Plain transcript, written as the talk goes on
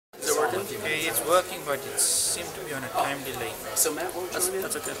working? It's working, but it seems to be on a time delay. So Matt won't join in?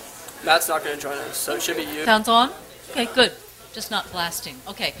 That's okay. Matt's not going to join us, so it should be you. Sounds on? Okay, good. Just not blasting.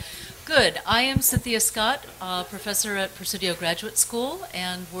 Okay, good. I am Cynthia Scott, professor at Presidio Graduate School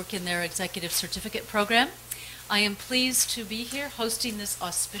and work in their Executive Certificate Program. I am pleased to be here hosting this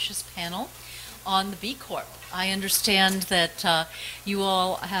auspicious panel on the B Corp. I understand that you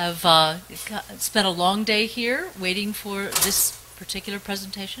all have spent a long day here waiting for this particular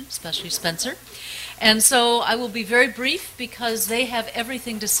presentation, especially Spencer. And so I will be very brief because they have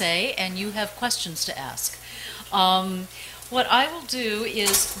everything to say and you have questions to ask. What I will do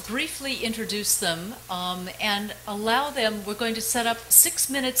is briefly introduce them and allow them, we're going to set up 6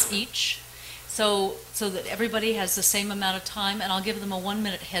 minutes each so that everybody has the same amount of time, and I'll give them a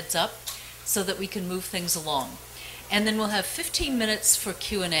 1-minute heads up so that we can move things along. And then we'll have 15 minutes for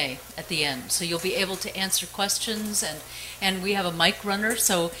Q&A at the end. So you'll be able to answer questions, and we have a mic runner.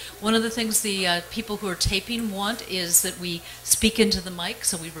 So one of the things the people who are taping want is that we speak into the mic.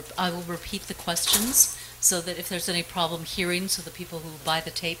 So I will repeat the questions so that if there's any problem hearing, so the people who buy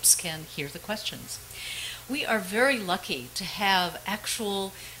the tapes can hear the questions. We are very lucky to have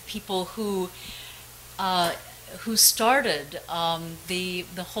actual people who started the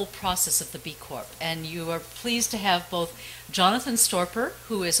whole process of the B Corp. And you are pleased to have both Jonathan Storper,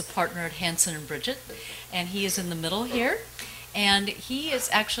 who is a partner at Hanson and Bridget, and he is in the middle here. And he is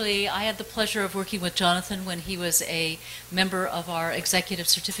actually, I had the pleasure of working with Jonathan when he was a member of our Executive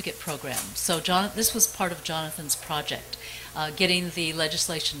Certificate Program. So this was part of Jonathan's project, getting the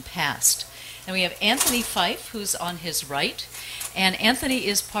legislation passed. And we have Anthony Fife, who's on his right. And Anthony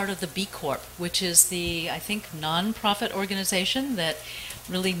is part of the B Corp, which is the, I think, nonprofit organization that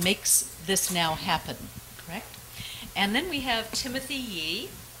really makes this now happen, correct? And then we have Timothy Yee.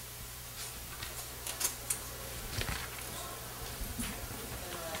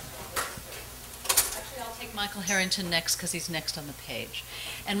 Actually, I'll take Michael Harrington next because he's next on the page.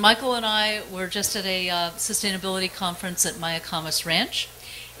 And Michael and I were just at a sustainability conference at Mayacamas Ranch.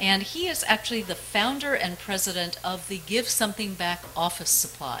 And he is actually the founder and president of the Give Something Back office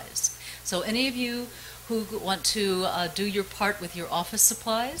supplies. So any of you who want to do your part with your office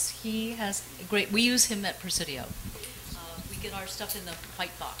supplies, he has great, we use him at Presidio. We get our stuff in the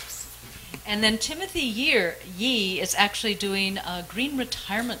white box. And then Timothy Yee is actually doing green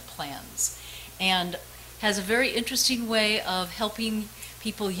retirement plans and has a very interesting way of helping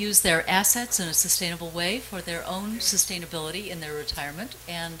people use their assets in a sustainable way for their own sustainability in their retirement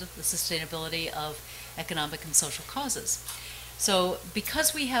and the sustainability of economic and social causes. So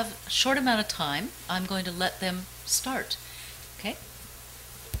because we have a short amount of time, I'm going to let them start. Okay?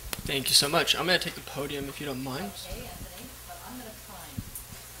 Thank you so much. I'm going to take the podium if you don't mind. Okay, Anthony, but I'm going to find.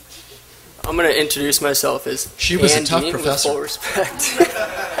 I'm going to introduce myself as She was Ann a tough Dean, professor. with full respect.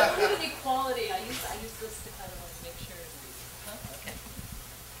 Equality, I use this to kind of like make sure. Okay.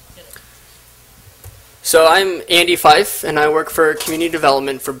 Get it. So I'm Andy Fife, and I work for community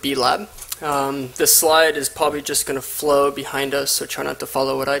development for B Lab. This slide is probably just going to flow behind us, so try not to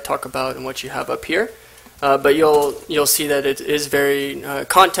follow what I talk about and what you have up here. But you'll see that it is very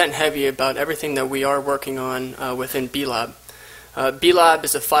content heavy about everything that we are working on within B Lab. B Lab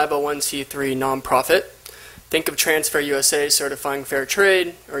is a 501c3 nonprofit. Think of Transfer USA certifying fair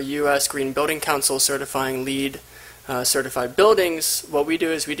trade, or U.S. Green Building Council certifying LEED certified buildings. What we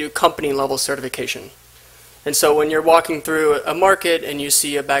do is we do company level certification. And so when you're walking through a market and you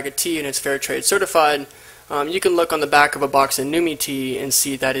see a bag of tea and it's fair trade certified, you can look on the back of a box of Numi tea and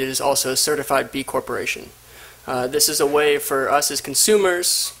see that it is also a certified B Corporation. This is a way for us as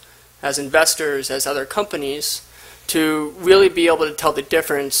consumers, as investors, as other companies, to really be able to tell the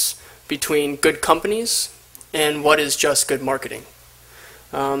difference between good companies and what is just good marketing.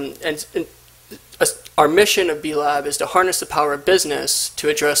 Our mission of B Lab is to harness the power of business to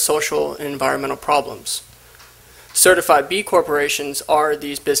address social and environmental problems. Certified B corporations are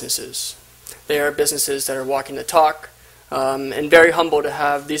these businesses. They are businesses that are walking the talk, and very humble to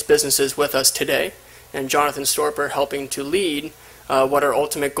have these businesses with us today, and Jonathan Storper helping to lead what our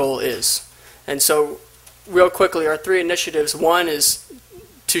ultimate goal is. And so real quickly, our 3 initiatives. One is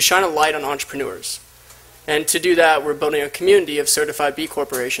to shine a light on entrepreneurs. And to do that, we're building a community of certified B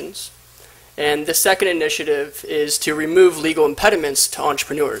corporations. And the second initiative is to remove legal impediments to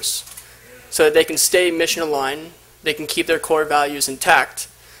entrepreneurs so that they can stay mission aligned, they can keep their core values intact.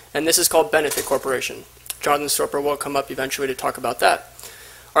 And this is called Benefit Corporation. Jonathan Storper will come up eventually to talk about that.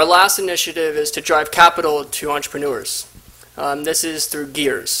 Our last initiative is to drive capital to entrepreneurs. This is through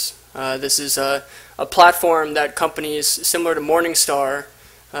Gears. This is a platform that companies similar to Morningstar,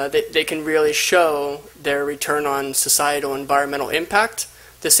 they can really show their return on societal environmental impact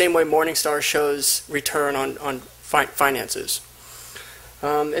the same way Morningstar shows return on finances.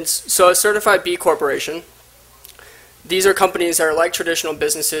 And so a certified B corporation, these are companies that are like traditional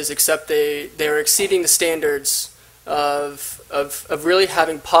businesses, except they are exceeding the standards of really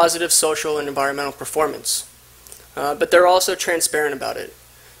having positive social and environmental performance. But they're also transparent about it.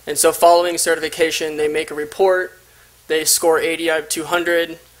 And so following certification, they make a report, they score 80 out of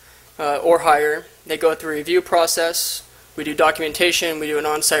 200 or higher. They go through a review process. We do documentation, we do an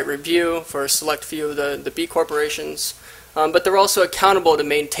on-site review for a select few of the B corporations. But they're also accountable to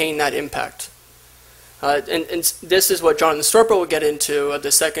maintain that impact. And this is what Jonathan Storper will get into,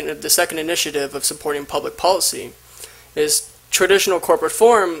 the second initiative of supporting public policy, is traditional corporate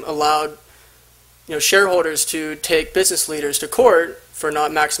form allowed shareholders to take business leaders to court for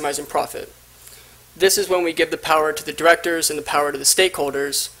not maximizing profit. This is when we give the power to the directors and the power to the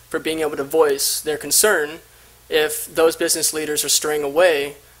stakeholders for being able to voice their concern if those business leaders are straying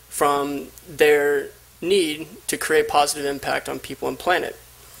away from their need to create positive impact on people and planet.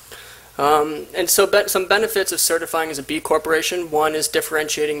 And so some benefits of certifying as a B corporation: one is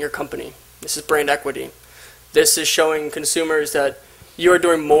differentiating your company. This is brand equity. This is showing consumers that you are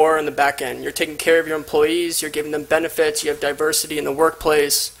doing more on the back end. You're taking care of your employees, you're giving them benefits, you have diversity in the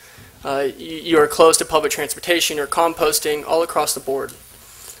workplace, you are close to public transportation, you're composting, all across the board.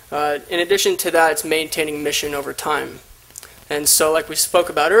 In addition to that, it's maintaining mission over time. And so like we spoke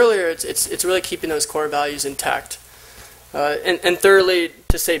about earlier, it's really keeping those core values intact. And thirdly,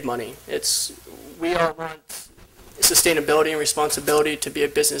 to save money. We all want sustainability and responsibility to be a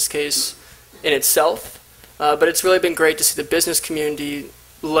business case in itself, but it's really been great to see the business community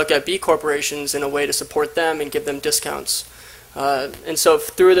look at B corporations in a way to support them and give them discounts. And so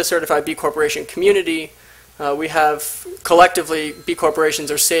through the certified B corporation community, we have collectively B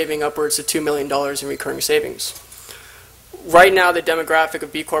corporations are saving upwards of $2 million in recurring savings. Right now, the demographic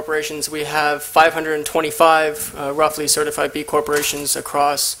of B corporations, we have 525 roughly certified B corporations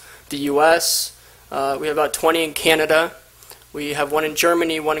across the US. We have about 20 in Canada. We have one in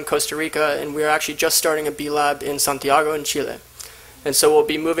Germany, one in Costa Rica, and we're actually just starting a B Lab in Santiago in Chile. And so we'll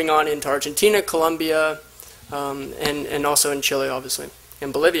be moving on into Argentina, Colombia, and also in Chile, obviously,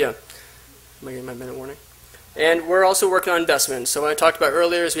 and Bolivia. Am I getting my minute warning? And we're also working on investments. So what I talked about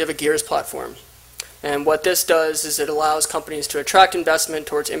earlier is we have a Gears platform. And what this does is it allows companies to attract investment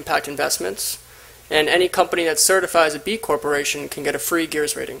towards impact investments. And any company that certifies a B corporation can get a free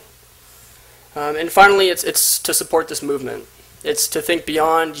Gears rating. And finally, it's to support this movement. It's to think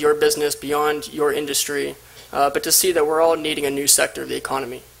beyond your business, beyond your industry, but to see that we're all needing a new sector of the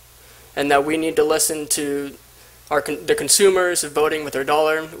economy. And that we need to listen to the consumers voting with their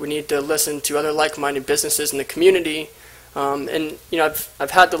dollar. We need to listen to other like-minded businesses in the community. And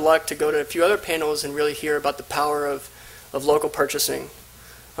I've had the luck to go to a few other panels and really hear about the power of local purchasing.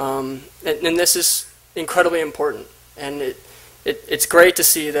 And this is incredibly important. And it's great to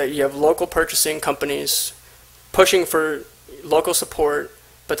see that you have local purchasing companies pushing for local support,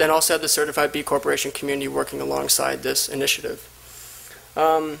 but then also have the certified B corporation community working alongside this initiative.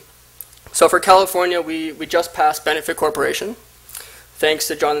 So for California, we just passed Benefit Corporation, thanks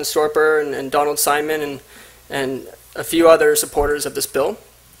to Jonathan Storper and Donald Simon and a few other supporters of this bill.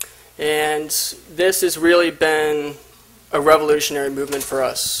 And this has really been a revolutionary movement for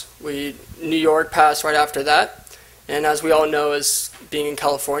us. New York passed right after that, and as we all know, as being in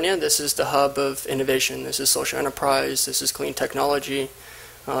California, this is the hub of innovation. This is social enterprise, this is clean technology.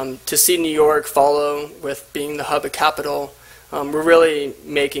 To see New York follow with being the hub of capital, we're really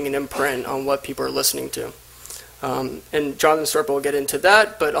making an imprint on what people are listening to. And Jonathan Storper will get into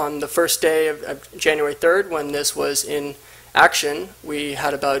that, but on the first day of January 3rd, when this was in action, we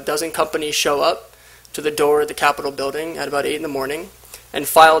had about a dozen companies show up to the door of the Capitol building at about 8 in the morning and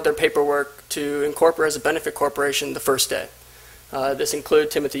filed their paperwork to incorporate as a benefit corporation the first day. This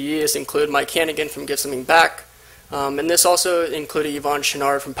included Timothy Yee, this included Mike Hannigan from Get Something Back, and this also included Yvonne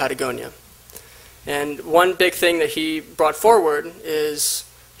Chenard from Patagonia. And one big thing that he brought forward is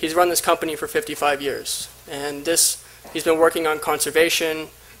he's run this company for 55 years. And he's been working on conservation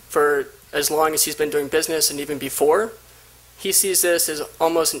for as long as he's been doing business and even before. He sees this as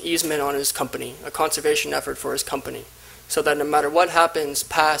almost an easement on his company, a conservation effort for his company. So that no matter what happens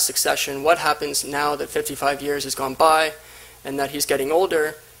past succession, what happens now that 55 years has gone by and that he's getting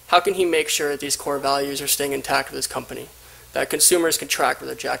older, how can he make sure that these core values are staying intact with his company? That consumers can track where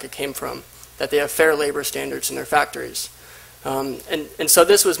their jacket came from, that they have fair labor standards in their factories. And so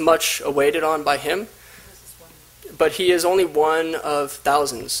this was much awaited on by him. But he is only one of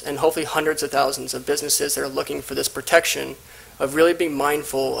thousands, and hopefully hundreds of thousands of businesses that are looking for this protection of really being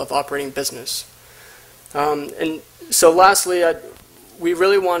mindful of operating business. And so lastly, we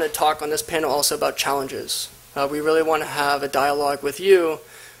really want to talk on this panel also about challenges. We really want to have a dialogue with you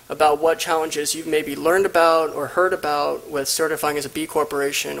about what challenges you've maybe learned about or heard about with certifying as a B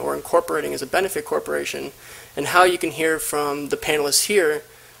corporation or incorporating as a benefit corporation, and how you can hear from the panelists here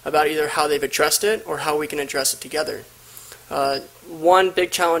about either how they've addressed it or how we can address it together. One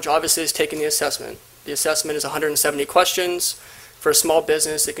big challenge obviously is taking the assessment. The assessment is 170 questions. For a small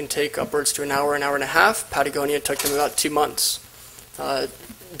business, it can take upwards to an hour and a half. Patagonia took them about 2 months.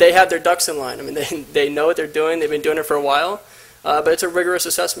 They have their ducks in line. I mean, they know what they're doing. They've been doing it for a while. But it's a rigorous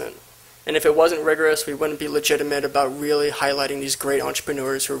assessment. And if it wasn't rigorous, we wouldn't be legitimate about really highlighting these great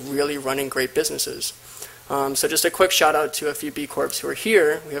entrepreneurs who are really running great businesses. So just a quick shout out to a few B Corps who are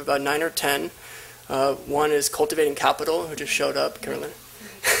here. We have about 9 or 10. One is Cultivating Capital, who just showed up. Carolyn.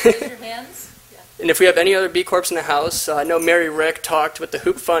 Raise your hands. And if we have any other B Corps in the house, I know Mary Rick talked with the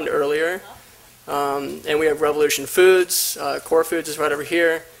Hoop Fund earlier. And we have Revolution Foods. Core Foods is right over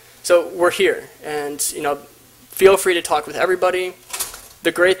here. So we're here. And, feel free to talk with everybody.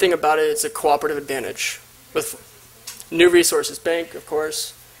 The great thing about it is a cooperative advantage. With New Resources Bank, of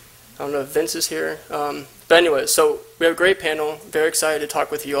course. I don't know if Vince is here. But anyway, so we have a great panel. Very excited to talk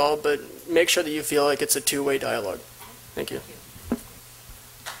with you all, but make sure that you feel like it's a two-way dialogue. Thank you.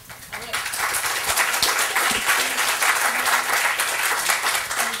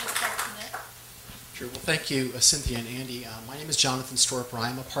 Sure. Well, thank you, Cynthia and Andy. My name is Jonathan Storper.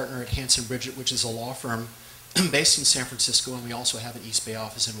 I'm a partner at Hanson Bridget, which is a law firm based in San Francisco, and we also have an East Bay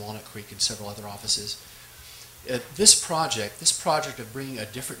office in Walnut Creek and several other offices. This project of bringing a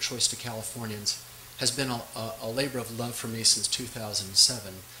different choice to Californians has been a labor of love for me since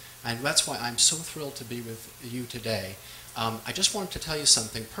 2007, and that's why I'm so thrilled to be with you today. I just wanted to tell you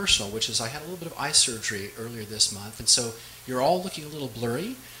something personal, which is I had a little bit of eye surgery earlier this month, and so you're all looking a little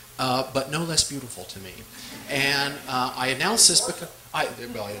blurry, but no less beautiful to me. And I announce this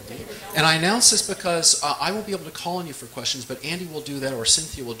because I won't be able to call on you for questions, but Andy will do that, or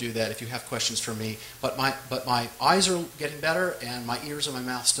Cynthia will do that if you have questions for me. But my eyes are getting better, and my ears and my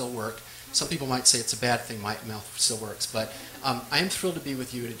mouth still work. Some people might say it's a bad thing my mouth still works, but I am thrilled to be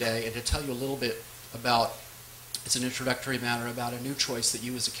with you today and to tell you a little bit about, it's an introductory matter, about a new choice that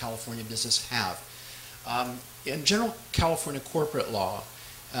you as a California business have. In general, California corporate law,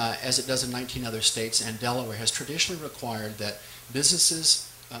 as it does in 19 other states and Delaware, has traditionally required that businesses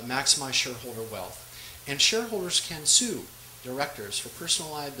maximize shareholder wealth. And shareholders can sue directors for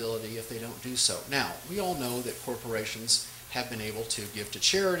personal liability if they don't do so. Now, we all know that corporations have been able to give to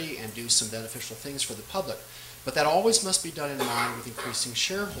charity and do some beneficial things for the public, but that always must be done in line with increasing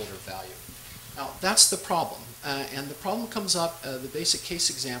shareholder value. Now, that's the problem. And the problem comes up, the basic case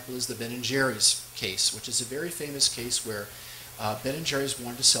example is the Ben & Jerry's case, which is a very famous case where Ben & Jerry's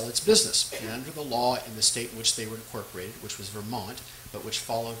wanted to sell its business, and under the law in the state in which they were incorporated, which was Vermont, but which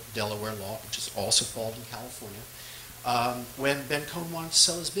followed Delaware law, which is also followed in California, when Ben Cohn wanted to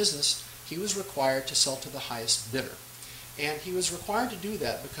sell his business, he was required to sell to the highest bidder. And he was required to do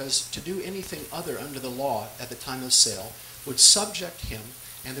that because to do anything other under the law at the time of sale would subject him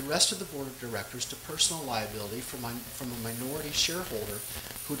and the rest of the board of directors to personal liability from a minority shareholder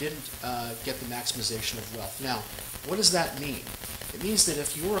who didn't get the maximization of wealth. Now, what does that mean? It means that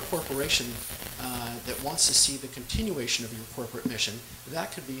if you're a corporation that wants to see the continuation of your corporate mission,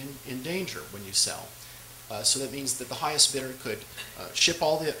 that could be in danger when you sell. So that means that the highest bidder could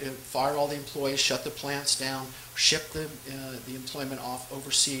fire all the employees, shut the plants down, ship the employment off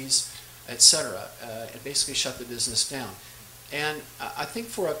overseas, etc., and basically shut the business down. And I think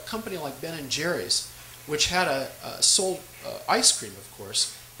for a company like Ben & Jerry's, which had sold ice cream, of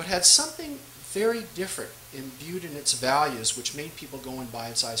course, but had something very different imbued in its values which made people go and buy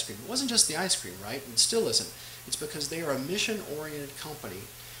its ice cream. It wasn't just the ice cream, right? And it still isn't. It's because they are a mission-oriented company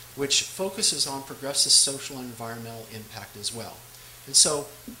which focuses on progressive social and environmental impact as well. And so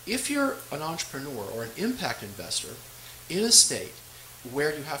if you're an entrepreneur or an impact investor in a state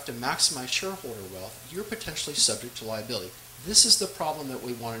where you have to maximize shareholder wealth, you're potentially subject to liability. This is the problem that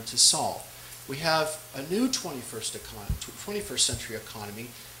we wanted to solve. We have a new 21st century economy.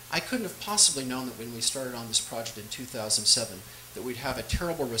 I couldn't have possibly known that when we started on this project in 2007 that we'd have a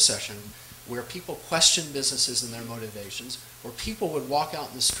terrible recession where people question businesses and their motivations, where people would walk out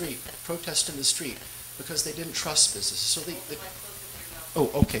in the street, protest in the street, because they didn't trust businesses. So oh,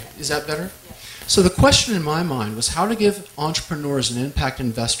 okay. Is that better? So the question in my mind was how to give entrepreneurs and impact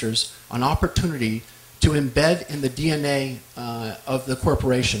investors an opportunity to embed in the DNA of the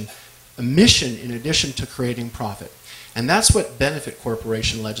corporation a mission in addition to creating profit. And that's what benefit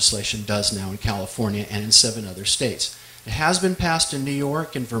corporation legislation does now in California and in 7 other states. It has been passed in New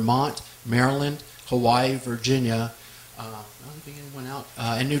York, in Vermont, Maryland, Hawaii, Virginia, not leaving anyone out,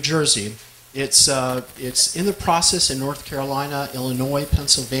 in New Jersey. It's in the process in North Carolina, Illinois,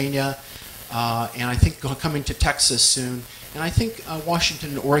 Pennsylvania, and I think coming to Texas soon. And I think Washington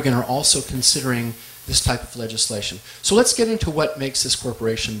and Oregon are also considering this type of legislation. So let's get into what makes this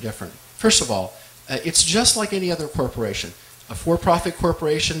corporation different. First of all, it's just like any other corporation. A for-profit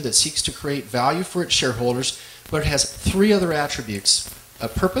corporation that seeks to create value for its shareholders, but it has three other attributes: a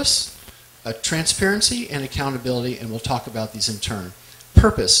purpose, a transparency, and accountability, and we'll talk about these in turn.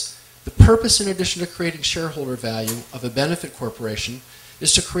 Purpose. The purpose, in addition to creating shareholder value of a benefit corporation,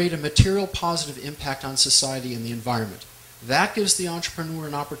 is to create a material positive impact on society and the environment. That gives the entrepreneur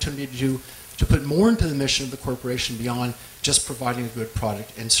an opportunity to put more into the mission of the corporation beyond just providing a good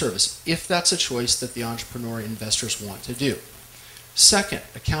product and service, if that's a choice that the entrepreneur and investors want to do. Second,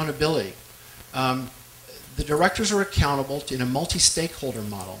 accountability. The directors are accountable in a multi-stakeholder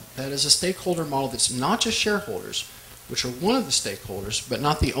model. That is a stakeholder model that's not just shareholders, which are one of the stakeholders, but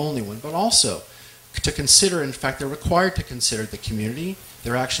not the only one, but also to consider, in fact, they're required to consider the community,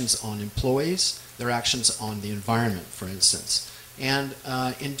 their actions on employees, their actions on the environment, for instance. And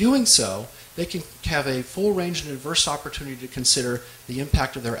in doing so, they can have a full range and diverse opportunity to consider the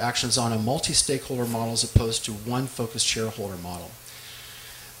impact of their actions on a multi-stakeholder model as opposed to one focused shareholder model.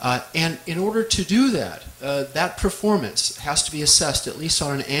 And in order to do that, that performance has to be assessed at least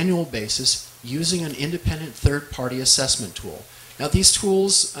on an annual basis using an independent third-party assessment tool. Now these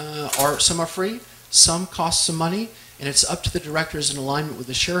tools, some are free, some cost some money, and it's up to the directors in alignment with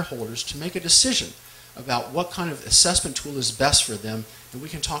the shareholders to make a decision about what kind of assessment tool is best for them, and we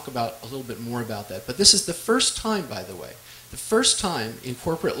can talk about a little bit more about that. But this is the first time, by the way, the first time in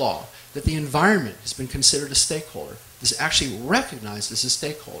corporate law that the environment has been considered a stakeholder, is actually recognized as a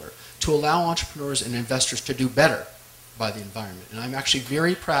stakeholder, to allow entrepreneurs and investors to do better by the environment. And I'm actually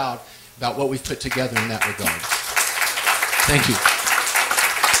very proud about what we've put together in that regard. Thank you.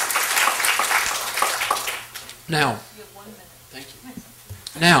 Now, thank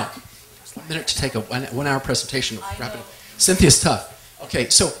you. Now, a minute to take a 1 hour presentation. Cynthia's tough. Okay,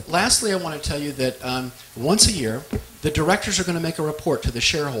 so lastly I want to tell you that once a year, the directors are going to make a report to the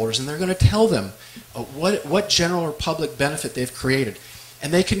shareholders, and they're going to tell them what general or public benefit they've created.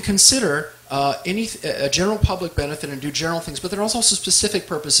 And they can consider a general public benefit and do general things, but there are also specific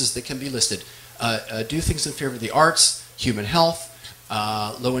purposes that can be listed. Do things in favor of the arts, human health,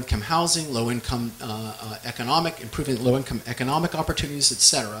 low-income housing, low-income improving low-income economic opportunities,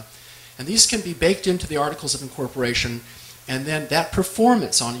 etc. And these can be baked into the articles of incorporation, and then that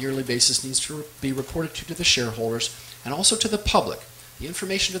performance on a yearly basis needs to be reported to the shareholders and also to the public. The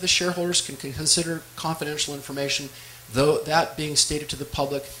information to the shareholders can consider confidential information, though that being stated to the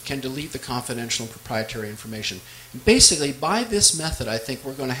public can delete the confidential and proprietary information. And basically, by this method, I think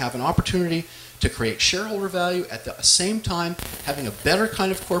we're going to have an opportunity to create shareholder value at the same time having a better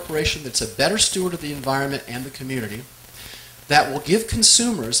kind of corporation that's a better steward of the environment and the community, that will give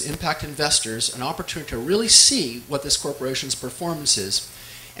consumers, impact investors, an opportunity to really see what this corporation's performance is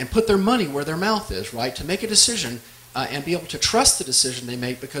and put their money where their mouth is, right, to make a decision and be able to trust the decision they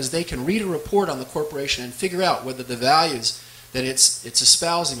make, because they can read a report on the corporation and figure out whether the values that it's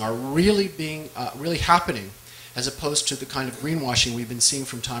espousing are really really happening, as opposed to the kind of greenwashing we've been seeing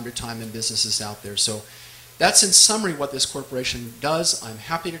from time to time in businesses out there. So that's in summary what this corporation does. I'm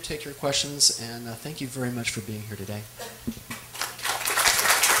happy to take your questions, and thank you very much for being here today.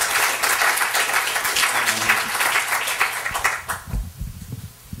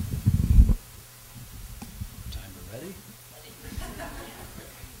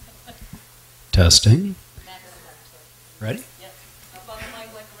 Testing. Ready? Yes. Up on the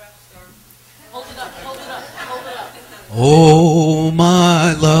mic like a rap star. Hold it up, hold it up, hold it up. Oh,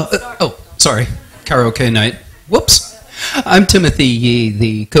 my love. Oh, sorry. Karaoke night. Whoops. I'm Timothy Yee,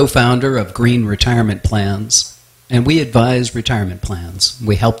 the co-founder of Green Retirement Plans, and we advise retirement plans.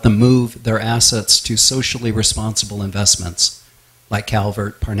 We help them move their assets to socially responsible investments like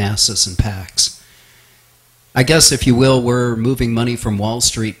Calvert, Parnassus, and Pax. I guess, if you will, we're moving money from Wall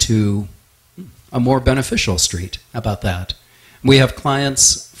Street to a more beneficial street. How about that? We have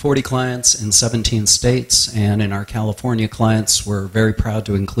clients, 40 clients in 17 states, and in our California clients, we're very proud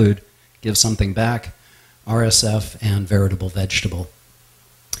to include Give Something Back, RSF, and Veritable Vegetable.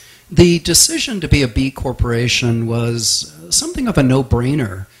 The decision to be a B Corporation was something of a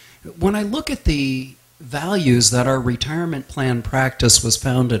no-brainer. When I look at the values that our retirement plan practice was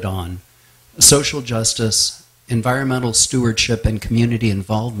founded on, social justice, environmental stewardship, and community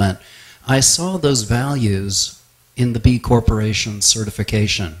involvement, I saw those values in the B Corporation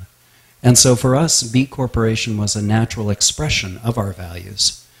certification. And so for us, B Corporation was a natural expression of our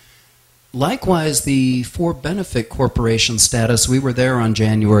values. Likewise, the for-benefit corporation status, we were there on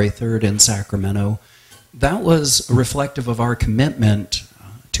January 3rd in Sacramento. That was reflective of our commitment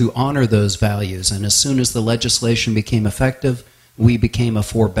to honor those values. And as soon as the legislation became effective, we became a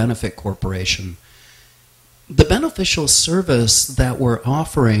for-benefit corporation. The beneficial service that we're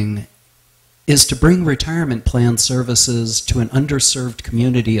offering is to bring retirement plan services to an underserved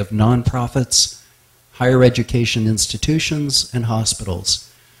community of nonprofits, higher education institutions, and hospitals.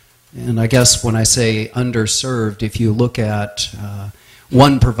 And I guess when I say underserved, if you look at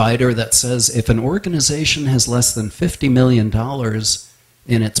one provider that says if an organization has less than $50 million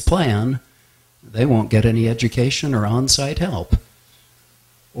in its plan, they won't get any education or on-site help.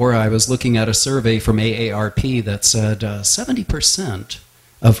 Or I was looking at a survey from AARP that said 70%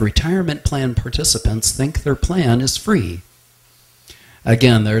 of retirement plan participants think their plan is free.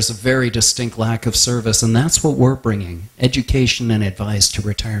 Again, there's a very distinct lack of service, and that's what we're bringing, education and advice to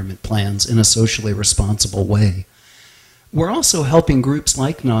retirement plans in a socially responsible way. We're also helping groups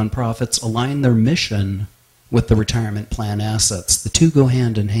like nonprofits align their mission with the retirement plan assets. The two go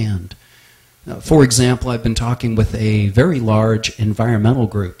hand in hand. For example, I've been talking with a very large environmental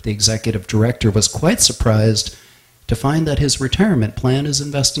group. The executive director was quite surprised to find that his retirement plan is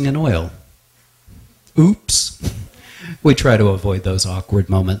investing in oil. Oops. We try to avoid those awkward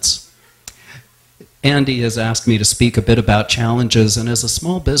moments. Andy has asked me to speak a bit about challenges, and as a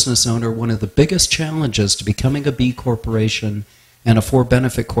small business owner, one of the biggest challenges to becoming a B corporation and a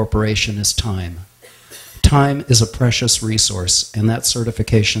for-benefit corporation is time. Time is a precious resource, and that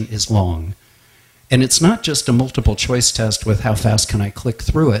certification is long. And it's not just a multiple choice test with how fast can I click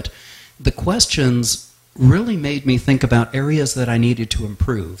through it. The questions really made me think about areas that I needed to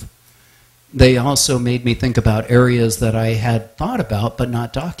improve. They also made me think about areas that I had thought about but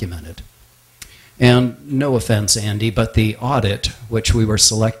not documented. And no offense, Andy, but the audit, which we were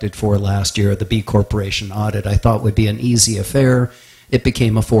selected for last year, the B Corporation audit, I thought would be an easy affair. It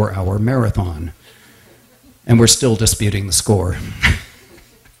became a 4-hour marathon. And we're still disputing the score.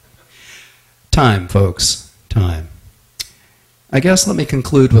 Time, folks, time. I guess let me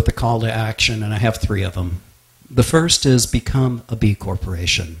conclude with a call to action, and I have 3 of them. The first is become a B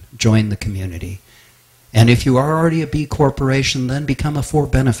corporation, join the community. And if you are already a B corporation, then become a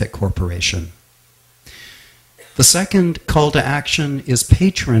for-benefit corporation. The second call to action is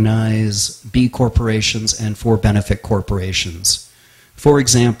patronize B corporations and for-benefit corporations. For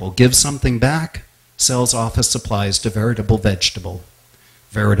example, Give Something Back sells office supplies to Veritable Vegetable.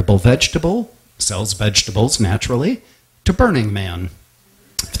 Veritable Vegetable sells vegetables, naturally, to Burning Man.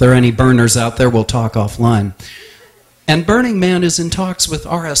 If there are any burners out there, we'll talk offline. And Burning Man is in talks with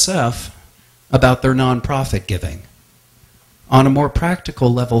RSF about their nonprofit giving. On a more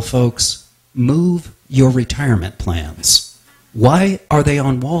practical level, folks, move your retirement plans. Why are they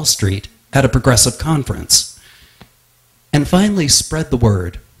on Wall Street at a progressive conference? And finally, spread the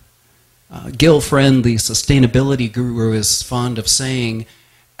word. Gil Friend, the sustainability guru, is fond of saying,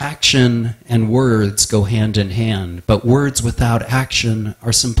 action and words go hand in hand, but words without action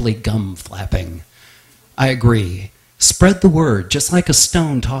are simply gum flapping. I agree. Spread the word. Just like a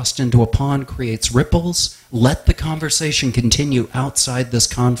stone tossed into a pond creates ripples, let the conversation continue outside this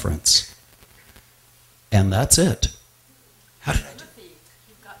conference. And that's it. How did I do?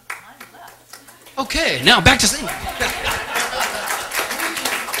 You've got time left. Okay, now back to singing.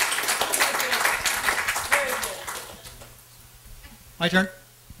 My turn?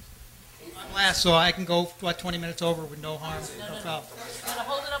 I'm last, so I can go about 20 minutes over with no harm, no foul. Gotta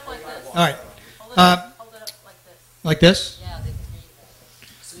hold it up like this. All right. Hold it up like this. Like this? Yeah, they can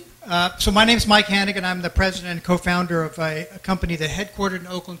hear you. So my name is Mike Hannigan. I'm the president and co-founder of a company that headquartered in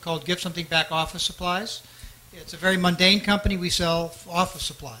Oakland called Give Something Back Office Supplies. It's a very mundane company. We sell office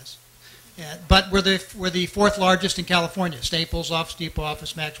supplies. But we're the 4th largest in California. Staples, Office Depot,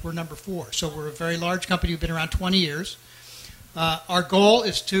 Office Max, we're number 4. So we're a very large company. We've been around 20 years. Our goal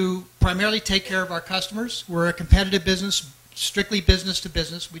is to primarily take care of our customers. We're a competitive business, strictly business to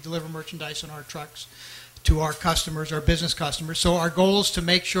business. We deliver merchandise on our trucks to our customers, our business customers. So our goal is to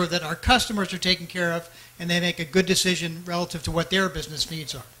make sure that our customers are taken care of and they make a good decision relative to what their business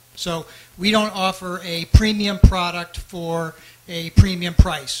needs are. So we don't offer a premium product for a premium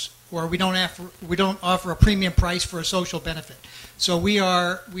price, or we don't offer a premium price for a social benefit. So we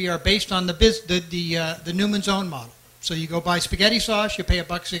are based on the Newman's Own model. So you go buy spaghetti sauce, you pay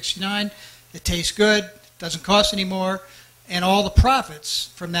 $1.69, it tastes good, doesn't cost any more, and all the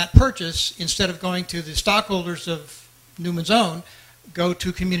profits from that purchase, instead of going to the stockholders of Newman's Own, go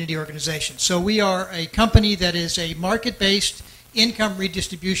to community organizations. So we are a company that is a market-based income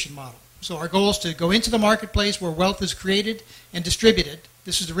redistribution model. So our goal is to go into the marketplace where wealth is created and distributed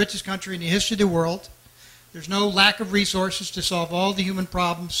This is the richest country in the history of the world. There's no lack of resources to solve all the human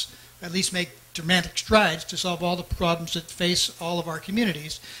problems, at least make dramatic strides to solve all the problems that face all of our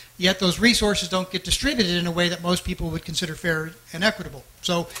communities. Yet those resources don't get distributed in a way that most people would consider fair and equitable.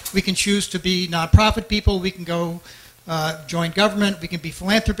 So we can choose to be nonprofit people, we can go join government, we can be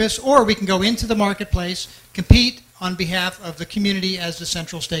philanthropists, or we can go into the marketplace, compete on behalf of the community as the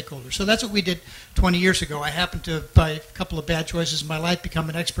central stakeholder. So that's what we did 20 years ago. I happened to, by a couple of bad choices in my life, become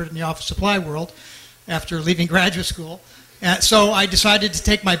an expert in the office supply world after leaving graduate school. So I decided to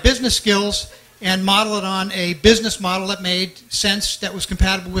take my business skills and model it on a business model that made sense, that was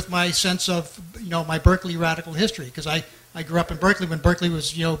compatible with my sense of, my Berkeley radical history, because I grew up in Berkeley when Berkeley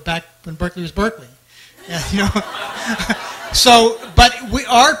was, back when Berkeley was Berkeley. So, but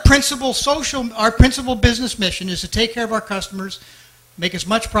our principal business mission is to take care of our customers, make as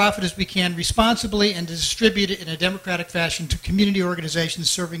much profit as we can responsibly, and to distribute it in a democratic fashion to community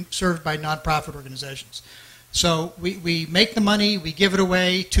organizations served by nonprofit organizations. So we make the money, we give it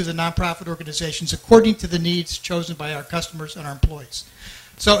away to the nonprofit organizations according to the needs chosen by our customers and our employees.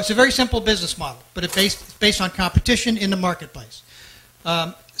 So it's a very simple business model, but it's based on competition in the marketplace.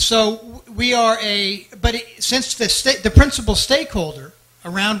 So we are since the principal stakeholder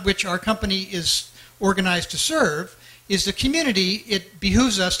around which our company is organized to serve is the community, it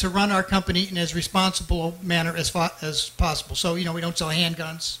behooves us to run our company in as responsible manner as possible. So, we don't sell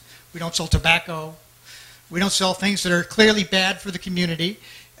handguns, we don't sell tobacco, we don't sell things that are clearly bad for the community.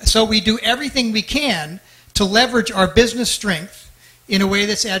 So we do everything we can to leverage our business strength in a way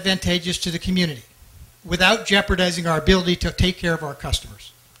that's advantageous to the community without jeopardizing our ability to take care of our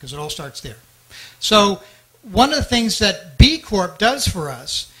customers, because it all starts there. So one of the things that B Corp does for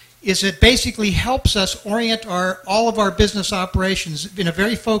us is it basically helps us orient all of our business operations in a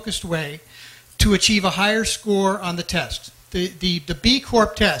very focused way to achieve a higher score on the test. The B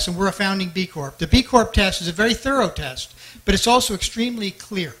Corp test, and we're a founding B Corp, the B Corp test is a very thorough test, but it's also extremely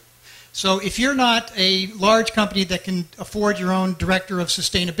clear. So if you're not a large company that can afford your own director of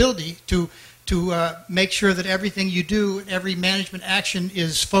sustainability to make sure that everything you do, every management action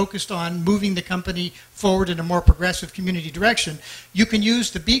is focused on moving the company forward in a more progressive community direction, you can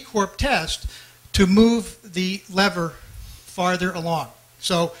use the B Corp test to move the lever farther along.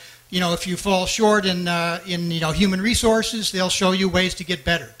 So, if you fall short in human resources, they'll show you ways to get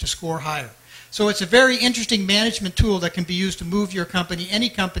better, to score higher. So it's a very interesting management tool that can be used to move your company, any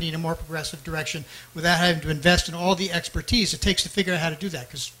company, in a more progressive direction without having to invest in all the expertise it takes to figure out how to do that.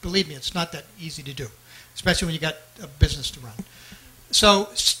 Because believe me, it's not that easy to do, especially when you got a business to run. So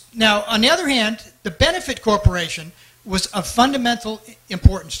now, on the other hand, the benefit corporation was of fundamental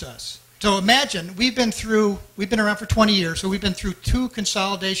importance to us. So imagine, we've been around for 20 years, so we've been through 2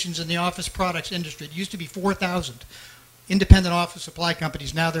 consolidations in the office products industry. It used to be 4,000 independent office supply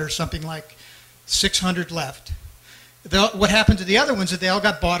companies. Now there's something like 600 left. What happened to the other ones is that they all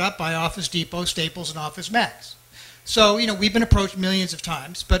got bought up by Office Depot, Staples, and Office Max. So, we've been approached millions of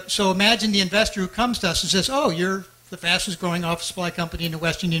times. But so imagine the investor who comes to us and says, oh, you're the fastest growing office supply company in the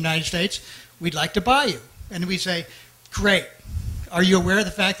Western United States. We'd like to buy you. And we say, great. Are you aware of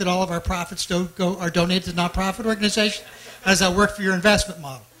the fact that all of our profits are donated to nonprofit organizations? How does that work for your investment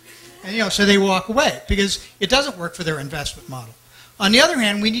model? And so they walk away because it doesn't work for their investment model. On the other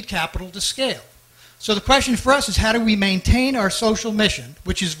hand, we need capital to scale. So the question for us is, how do we maintain our social mission,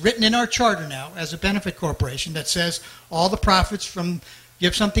 which is written in our charter now as a benefit corporation that says all the profits from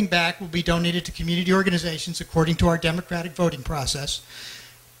Give Something Back will be donated to community organizations according to our democratic voting process.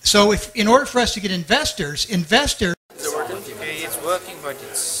 So in order for us to get investors. Is it working? Okay, it's working, but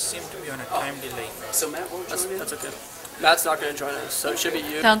it seems to be on a time delay. So Matt won't join in? That's okay. Matt's not going to join us, so it should be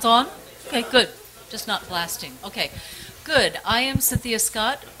you. Sounds on? Okay, good. Just not blasting. Okay, good. I am Cynthia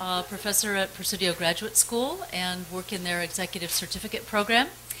Scott, professor at Presidio Graduate School and work in their executive certificate program.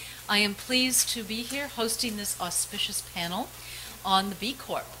 I am pleased to be here hosting this auspicious panel on the B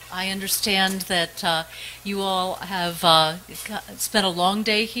Corp. I understand that you all have spent a long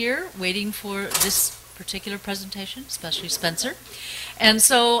day here waiting for this particular presentation, especially Spencer. And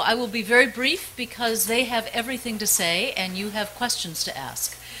so I will be very brief because they have everything to say and you have questions to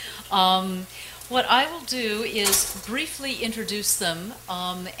ask. What I will do is briefly introduce them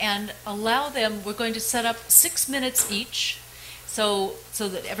and allow them, we're going to set up 6 minutes each so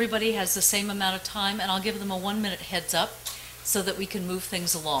that everybody has the same amount of time, and I'll give them a 1-minute heads up so that we can move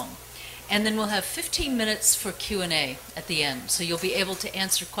things along. And then we'll have 15 minutes for Q&A at the end. So you'll be able to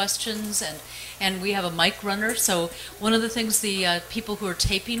answer questions, and we have a mic runner. So one of the things the people who are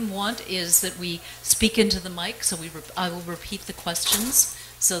taping want is that we speak into the mic, so I will repeat the questions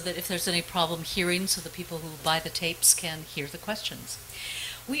so that if there's any problem hearing, so the people who buy the tapes can hear the questions.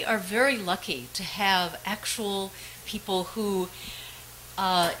 We are very lucky to have actual people who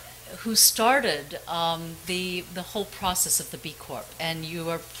started the whole process of the B Corp. And you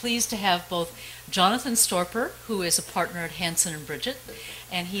are pleased to have both Jonathan Storper, who is a partner at Hanson and Bridget,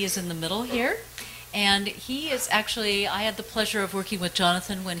 and he is in the middle here. And he is actually, I had the pleasure of working with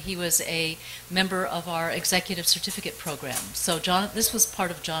Jonathan when he was a member of our executive certificate program. So this was part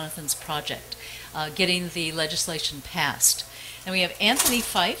of Jonathan's project, getting the legislation passed. And we have Anthony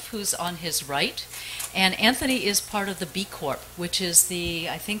Fife, who's on his right. And Anthony is part of the B Corp, which is the,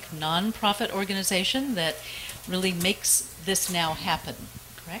 I think, nonprofit organization that really makes this now happen,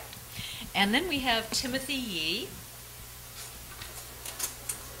 correct? And then we have Timothy Yee.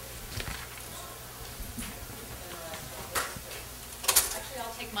 Actually,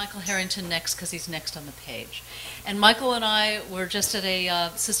 I'll take Michael Harrington next because he's next on the page. And Michael and I were just at a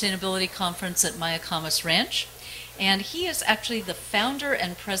sustainability conference at Mayacamas Ranch. And he is actually the founder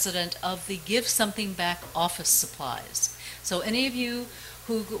and president of the Give Something Back office supplies. So any of you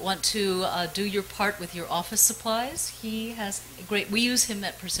who want to do your part with your office supplies, he has we use him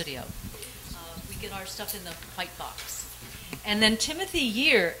at Presidio. We get our stuff in the white box. And then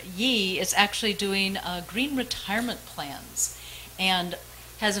Timothy Yee is actually doing green retirement plans and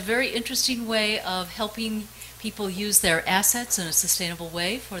has a very interesting way of helping people use their assets in a sustainable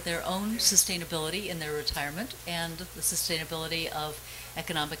way for their own sustainability in their retirement and the sustainability of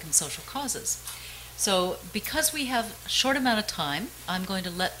economic and social causes. So because we have a short amount of time, I'm going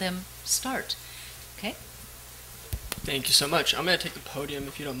to let them start. Okay? Thank you so much. I'm going to take the podium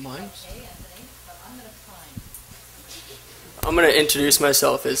if you don't mind. Okay, Anthony, but I'm going to climb. I'm going to introduce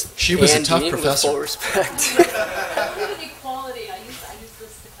myself as She was Andy, a tough professor. with full respect. With equality, I use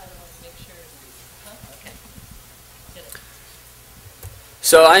this to kind of like make sure. Okay. Get it.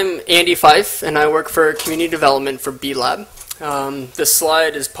 So I'm Andy Fife, and I work for community development for B-Lab. This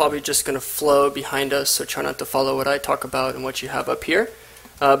slide is probably just going to flow behind us, so try not to follow what I talk about and what you have up here.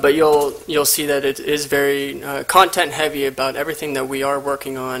 But you'll see that it is very content heavy about everything that we are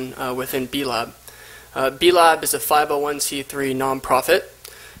working on within B-Lab. B-Lab is a 501c3 nonprofit.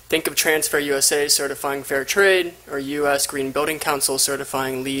 Think of Transfer USA certifying fair trade, or U.S. Green Building Council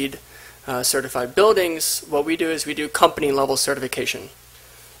certifying LEED certified buildings. What we do is we do company level certification.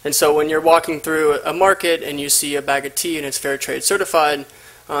 And so when you're walking through a market and you see a bag of tea and it's fair trade certified,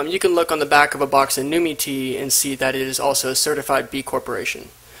 you can look on the back of a box of Numi tea and see that it is also a certified B Corporation.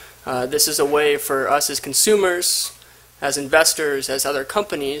 This is a way for us as consumers, as investors, as other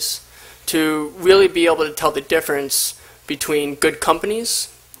companies, to really be able to tell the difference between good companies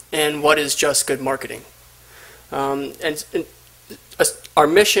and what is just good marketing. Our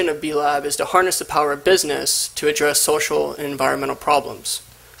mission of B-Lab is to harness the power of business to address social and environmental problems.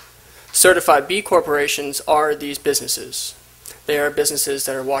 Certified B corporations are these businesses. They are businesses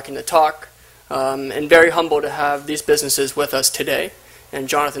that are walking the talk, and very humble to have these businesses with us today, and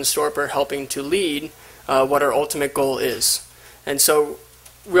Jonathan Storper helping to lead what our ultimate goal is. And so,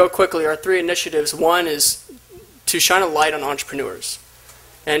 real quickly, our three initiatives. One is to shine a light on entrepreneurs.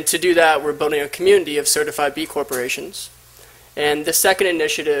 And to do that, we're building a community of certified B corporations. And the second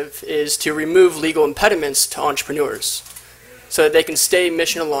initiative is to remove legal impediments to entrepreneurs so that they can stay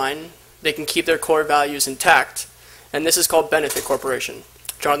mission aligned, they can keep their core values intact, and this is called Benefit Corporation.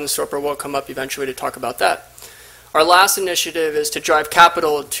 Jonathan Storper will come up eventually to talk about that. Our last initiative is to drive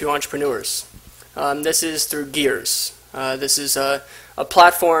capital to entrepreneurs. This is through Gears. This is a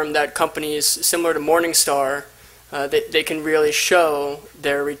platform that companies similar to Morningstar, they can really show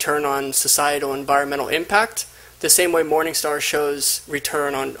their return on societal environmental impact the same way Morningstar shows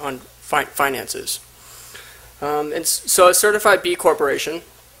return on finances. And so a certified B corporation,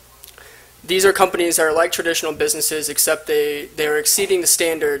 these are companies that are like traditional businesses, except they are exceeding the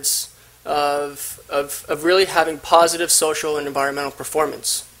standards of really having positive social and environmental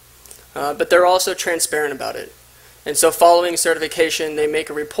performance. But they're also transparent about it. And so following certification, they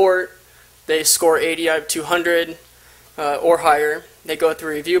make a report, they score 80 out of 200 or higher. They go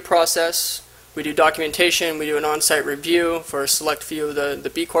through a review process. We do documentation, we do an on-site review for a select few of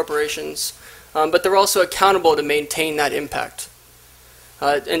the B corporations. But they're also accountable to maintain that impact.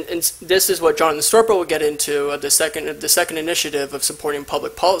 And this is what Jonathan Storper will get into, the second initiative of supporting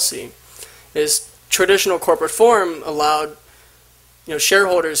public policy, is traditional corporate form allowed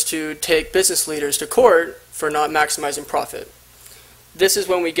shareholders to take business leaders to court for not maximizing profit. This is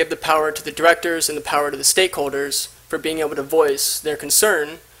when we give the power to the directors and the power to the stakeholders for being able to voice their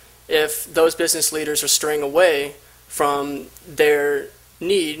concern if those business leaders are straying away from their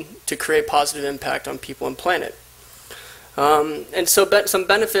need to create positive impact on people and planet. And so some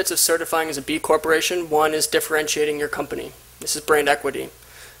benefits of certifying as a B Corporation. One is differentiating your company. This is brand equity.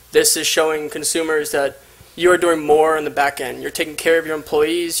 This is showing consumers that you are doing more on the back end. You're taking care of your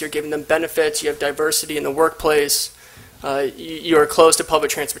employees, you're giving them benefits, you have diversity in the workplace, you are close to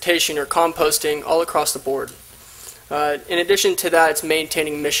public transportation or composting, all across the board. In addition to that, it's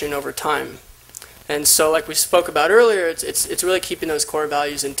maintaining mission over time. And so like we spoke about earlier, it's really keeping those core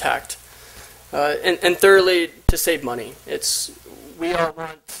values intact. And thirdly, to save money. We all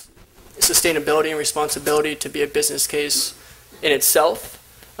want sustainability and responsibility to be a business case in itself,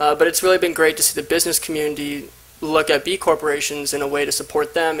 but it's really been great to see the business community look at B corporations in a way to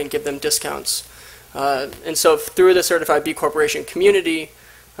support them and give them discounts. And so through the certified B corporation community,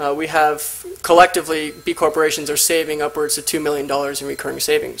 we have collectively B corporations are saving upwards of $2 million in recurring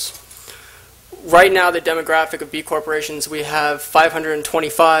savings. Right now, the demographic of B corporations, we have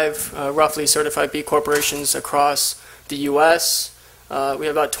 525 roughly certified B corporations across the US. We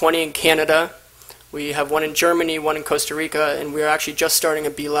have about 20 in Canada. We have one in Germany, one in Costa Rica, and we're actually just starting a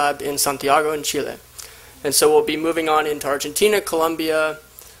B Lab in Santiago in Chile. And so we'll be moving on into Argentina, Colombia,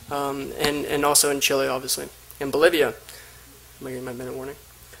 and also in Chile, obviously, and Bolivia. Am I getting my minute warning?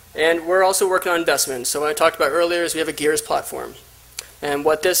 And we're also working on investments. So what I talked about earlier is we have a Gears platform. And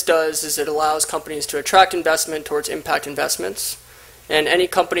what this does is it allows companies to attract investment towards impact investments. And any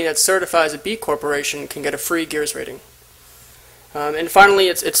company that certifies a B corporation can get a free Gears rating. And finally,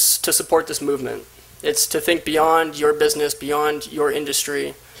 it's to support this movement. It's to think beyond your business, beyond your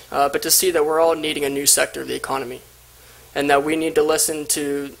industry, but to see that we're all needing a new sector of the economy. And that we need to listen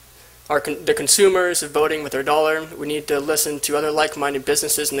to the consumers voting with their dollar. We need to listen to other like-minded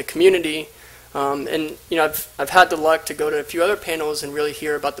businesses in the community. And you know, I've had the luck to go to a few other panels and really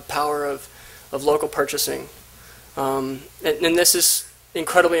hear about the power of local purchasing. And this is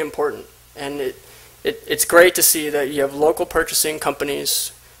incredibly important. And it's great to see that you have local purchasing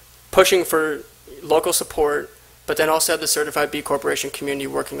companies pushing for local support, but then also have the certified B corporation community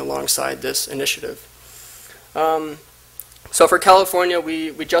working alongside this initiative. So for California,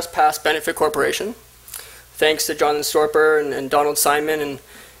 we just passed Benefit Corporation, thanks to Jonathan Storper and Donald Simon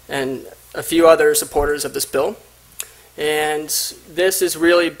and a few other supporters of this bill. And this has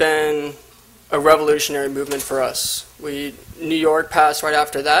really been a revolutionary movement for us. New York passed right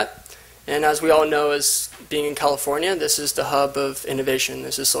after that. And as we all know, as being in California, this is the hub of innovation.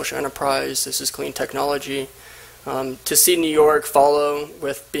 This is social enterprise. This is clean technology. To see New York follow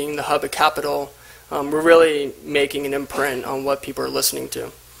with being the hub of capital, we're really making an imprint on what people are listening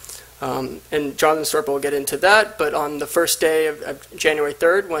to. And Jonathan Storper will get into that, but on the first day of January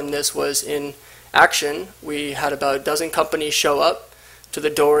 3rd, when this was in action, we had about a dozen companies show up to the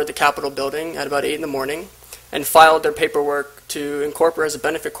door of the Capitol building at about 8 in the morning and filed their paperwork to incorporate as a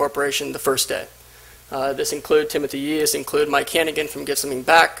benefit corporation the first day. This included Timothy Yee, this included Mike Hannigan from Get Something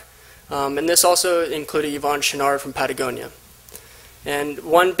Back, and this also included Yvonne Chenard from Patagonia. And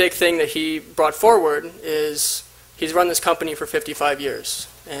one big thing that he brought forward is he's run this company for 55 years.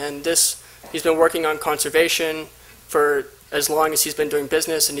 And he's been working on conservation for as long as he's been doing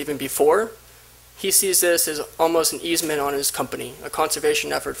business and even before. He sees this as almost an easement on his company, a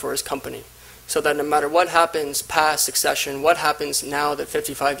conservation effort for his company. So that no matter what happens past succession, what happens now that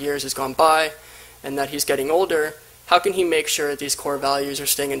 55 years has gone by and that he's getting older, how can he make sure that these core values are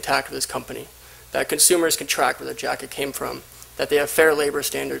staying intact with his company? That consumers can track where the jacket came from, that they have fair labor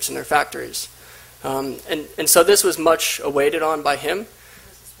standards in their factories. And so this was much awaited on by him.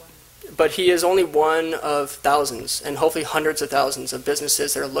 But he is only one of thousands, and hopefully hundreds of thousands of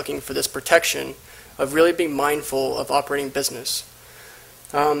businesses that are looking for this protection of really being mindful of operating business.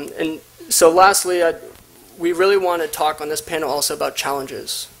 And so lastly, we really want to talk on this panel also about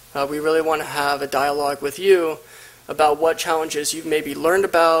challenges. We really want to have a dialogue with you about what challenges you've maybe learned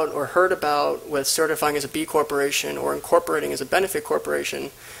about or heard about with certifying as a B corporation or incorporating as a benefit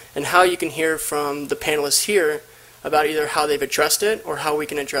corporation, and how you can hear from the panelists here about either how they've addressed it or how we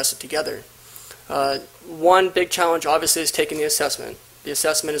can address it together. One big challenge obviously is taking the assessment. The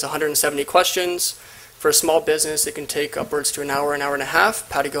assessment is 170 questions. For a small business, it can take upwards to an hour and a half.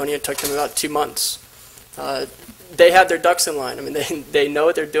 Patagonia took them about 2 months. They have their ducks in line. I mean, they know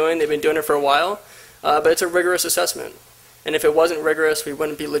what they're doing. They've been doing it for a while. But it's a rigorous assessment. And if it wasn't rigorous, we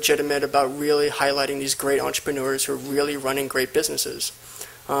wouldn't be legitimate about really highlighting these great entrepreneurs who are really running great businesses.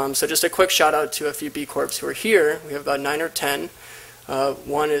 So just a quick shout out to a few B Corps who are here. We have about 9 or 10.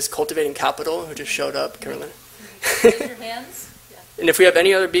 One is Cultivating Capital, who just showed up. Carolyn. Raise your hands. Yeah. And if we have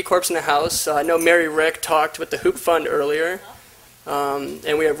any other B Corps in the house, I know Mary Rick talked with the Hoop Fund earlier.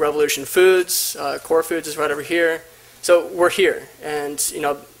 And we have Revolution Foods. Core Foods is right over here. So we're here. And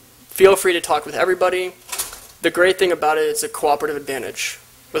feel free to talk with everybody. The great thing about it is a cooperative advantage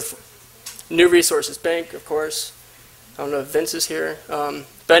with new resources. Bank, of course. I don't know if Vince is here. But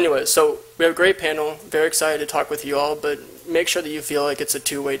anyway, so we have a great panel. Very excited to talk with you all, but make sure that you feel like it's a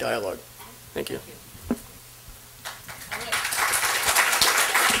two-way dialogue. Thank you.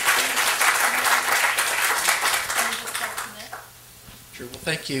 Sure. Well,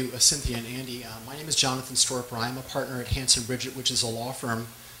 thank you, Cynthia and Andy. My name is Jonathan Storper. I'm a partner at Hanson Bridget, which is a law firm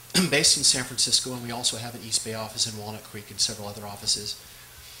based in San Francisco, and we also have an East Bay office in Walnut Creek and several other offices.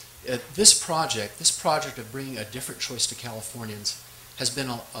 This project of bringing a different choice to Californians has been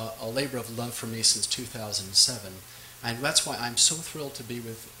a labor of love for me since 2007, and that's why I'm so thrilled to be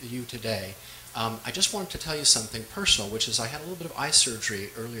with you today. I just wanted to tell you something personal, which is I had a little bit of eye surgery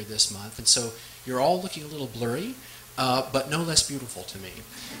earlier this month, and so you're all looking a little blurry, but no less beautiful to me.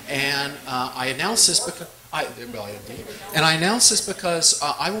 And I announce this because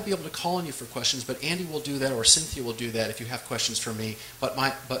I won't be able to call on you for questions, but Andy will do that, or Cynthia will do that if you have questions for me. But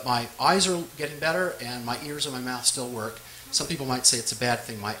my eyes are getting better, and my ears and my mouth still work. Some people might say it's a bad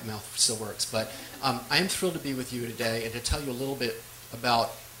thing my mouth still works, but I am thrilled to be with you today and to tell you a little bit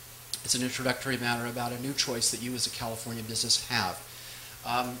about, it's an introductory matter, about a new choice that you as a California business have.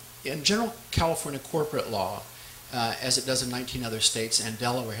 In general California corporate law, as it does in 19 other states, and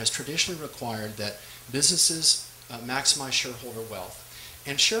Delaware has traditionally required that businesses maximize shareholder wealth.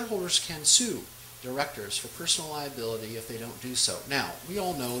 And shareholders can sue directors for personal liability if they don't do so. Now, we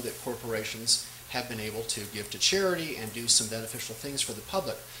all know that corporations have been able to give to charity and do some beneficial things for the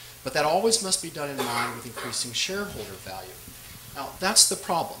public, but that always must be done in line with increasing shareholder value. Now, that's the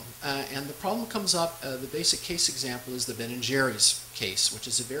problem. And the problem comes up, the basic case example is the Ben & Jerry's case, which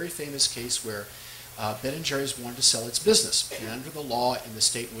is a very famous case where Ben & Jerry's wanted to sell its business. And under the law in the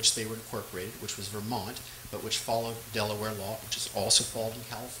state in which they were incorporated, which was Vermont, but which followed Delaware law, which is also followed in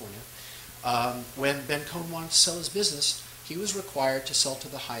California, when Ben Cohn wanted to sell his business, he was required to sell to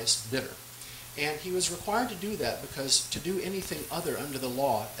the highest bidder. And he was required to do that because to do anything other under the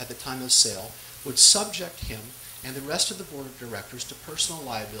law at the time of sale would subject him and the rest of the board of directors to personal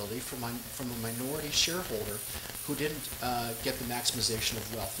liability from a minority shareholder who didn't get the maximization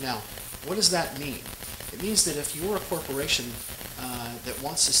of wealth. Now, what does that mean? It means that if you're a corporation that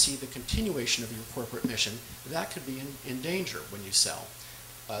wants to see the continuation of your corporate mission, that could be in danger when you sell.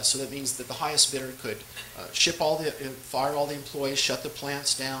 So that means that the highest bidder could fire all the employees, shut the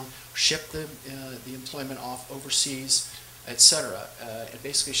plants down, ship the employment off overseas, etc., and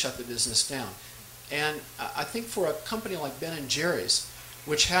basically shut the business down. And I think for a company like Ben & Jerry's,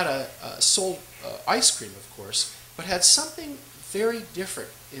 which had sold ice cream, of course, but had something very different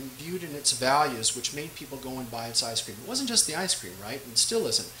imbued in its values, which made people go and buy its ice cream. It wasn't just the ice cream, right? And still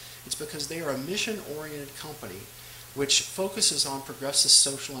isn't. It's because they are a mission-oriented company which focuses on progressive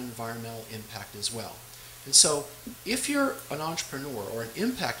social and environmental impact as well. And so if you're an entrepreneur or an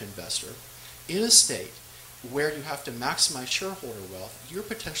impact investor in a state where you have to maximize shareholder wealth, you're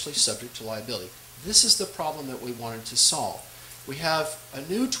potentially subject to liability. This is the problem that we wanted to solve. We have a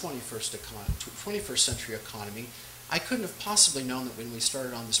new 21st century economy. I couldn't have possibly known that when we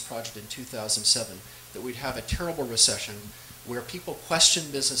started on this project in 2007 that we'd have a terrible recession where people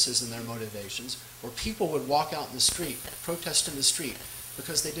question businesses and their motivations, where people would walk out in the street, protest in the street,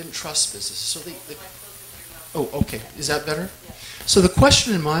 because they didn't trust businesses. So oh, okay. Is that better? So the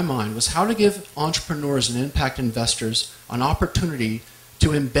question in my mind was how to give entrepreneurs and impact investors an opportunity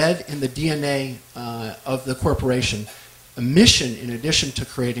to embed in the DNA of the corporation a mission in addition to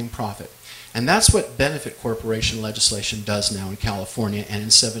creating profit. And that's what benefit corporation legislation does now in California and in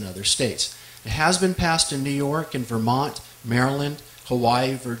 7 other states. It has been passed in New York, in Vermont, Maryland,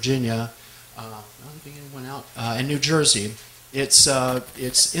 Hawaii, Virginia, and New Jersey. It's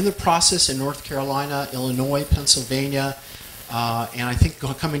in the process in North Carolina, Illinois, Pennsylvania, and I think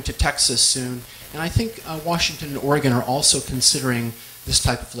coming to Texas soon. And I think Washington and Oregon are also considering this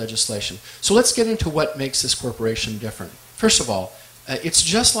type of legislation. So let's get into what makes this corporation different. First of all, it's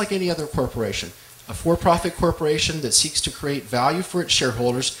just like any other corporation, a for-profit corporation that seeks to create value for its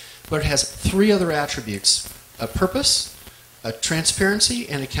shareholders, but it has 3 other attributes: a purpose, a transparency,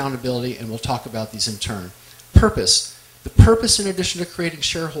 and accountability, and we'll talk about these in turn. Purpose. The purpose, in addition to creating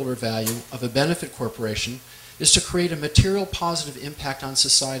shareholder value of a benefit corporation, is to create a material positive impact on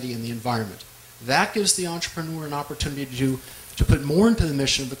society and the environment. That gives the entrepreneur an opportunity to put more into the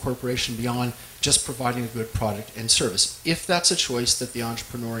mission of the corporation beyond just providing a good product and service, if that's a choice that the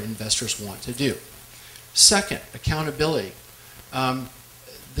entrepreneur investors want to do. Second, accountability.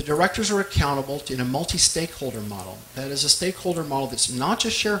 The directors are accountable in a multi-stakeholder model. That is a stakeholder model that's not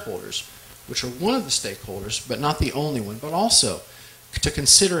just shareholders, which are one of the stakeholders, but not the only one, but also to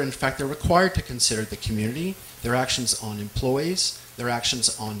consider, in fact, they're required to consider the community, their actions on employees, their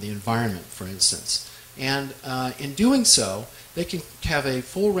actions on the environment, for instance. And in doing so, they can have a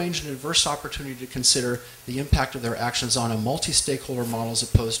full range and diverse opportunity to consider the impact of their actions on a multi-stakeholder model as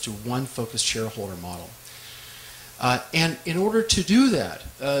opposed to one focused shareholder model. And in order to do that,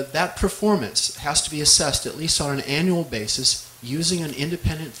 that performance has to be assessed at least on an annual basis using an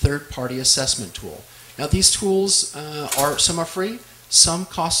independent third-party assessment tool. Now these tools, some are free, some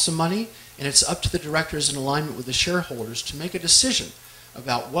cost some money, and it's up to the directors in alignment with the shareholders to make a decision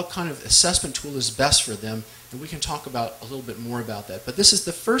about what kind of assessment tool is best for them, and we can talk about a little bit more about that. But this is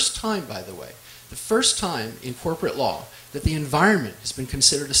the first time, by the way, the first time in corporate law that the environment has been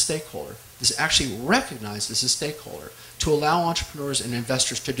considered a stakeholder, is actually recognized as a stakeholder, to allow entrepreneurs and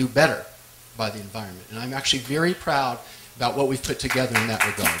investors to do better by the environment. And I'm actually very proud about what we've put together in that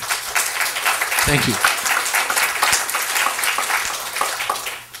regard. Thank you.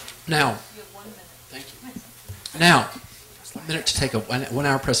 Now, thank you. Now, a minute to take a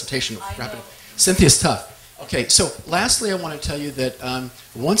one-hour presentation. Cynthia's tough. Okay, so lastly, I want to tell you that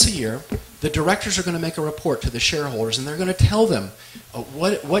once a year, the directors are going to make a report to the shareholders, and they're going to tell them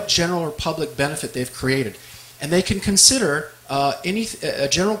what general or public benefit they've created. And they can consider a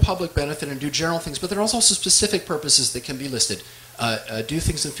general public benefit and do general things, but there are also specific purposes that can be listed. Do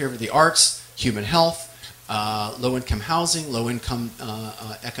things in favor of the arts, human health, low-income housing, low-income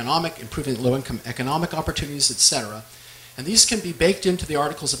improving low-income economic opportunities, etc. And these can be baked into the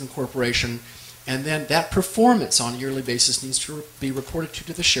Articles of Incorporation, and then that performance on a yearly basis needs to be reported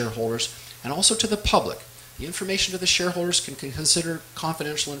to the shareholders and also to the public. The information to the shareholders can consider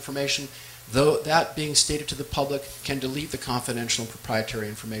confidential information, though that being stated to the public can delete the confidential and proprietary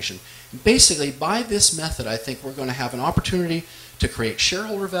information. And basically, by this method, I think we're going to have an opportunity to create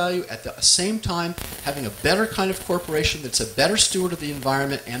shareholder value at the same time having a better kind of corporation that's a better steward of the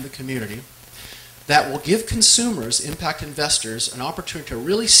environment and the community, that will give consumers, impact investors, an opportunity to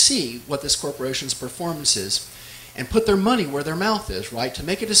really see what this corporation's performance is and put their money where their mouth is, right, to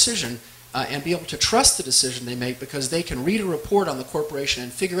make a decision and be able to trust the decision they make, because they can read a report on the corporation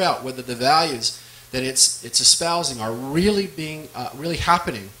and figure out whether the values that it's espousing are really really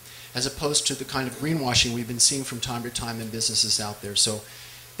happening, as opposed to the kind of greenwashing we've been seeing from time to time in businesses out there. So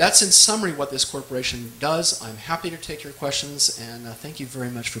that's in summary what this corporation does. I'm happy to take your questions, and thank you very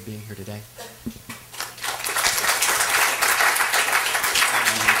much for being here today.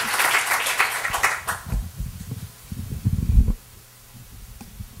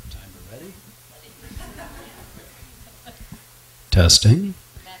 Testing.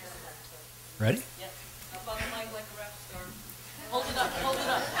 Ready? Hold it up, hold it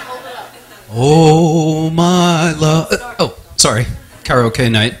up, hold it up. Oh, my love. Oh, sorry.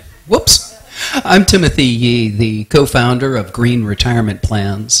 Karaoke night. Whoops. I'm Timothy Yee, the co-founder of Green Retirement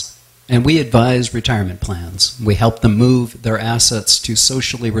Plans, and we advise retirement plans. We help them move their assets to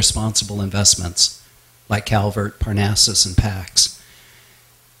socially responsible investments like Calvert, Parnassus, and Pax.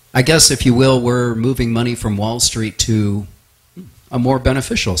 I guess, if you will, we're moving money from Wall Street to a more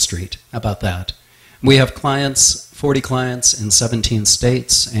beneficial street. How about that? We have clients, 40 clients in 17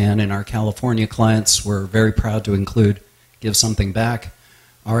 states, and in our California clients, we're very proud to include Give Something Back,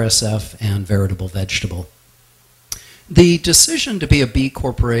 RSF, and Veritable Vegetable. The decision to be a B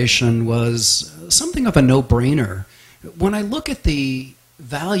Corporation was something of a no-brainer. When I look at the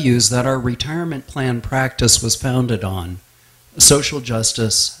values that our retirement plan practice was founded on, social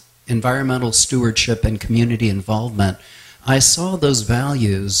justice, environmental stewardship, and community involvement, I saw those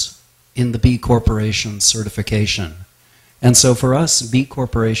values in the B Corporation certification. And so for us, B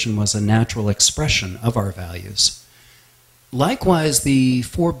Corporation was a natural expression of our values. Likewise, the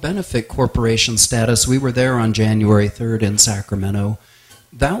for-benefit corporation status, we were there on January 3rd in Sacramento.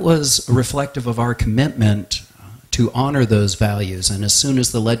 That was reflective of our commitment to honor those values. And as soon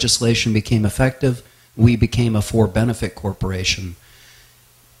as the legislation became effective, we became a for-benefit corporation.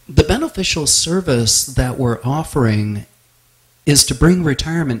 The beneficial service that we're offering is to bring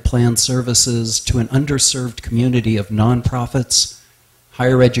retirement plan services to an underserved community of nonprofits,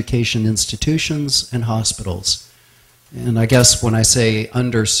 higher education institutions, and hospitals. And I guess when I say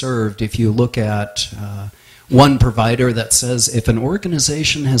underserved, if you look at one provider that says if an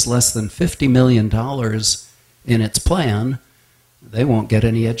organization has less than $50 million in its plan, they won't get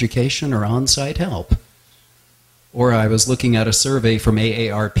any education or on-site help. Or I was looking at a survey from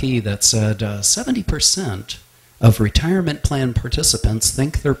AARP that said 70% of retirement plan participants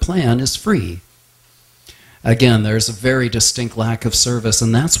think their plan is free. Again, there's a very distinct lack of service,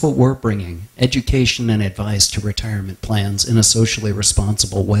 and that's what we're bringing, education and advice to retirement plans in a socially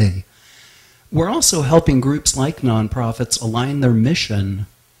responsible way. We're also helping groups like nonprofits align their mission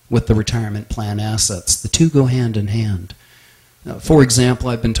with the retirement plan assets. The two go hand in hand. For example,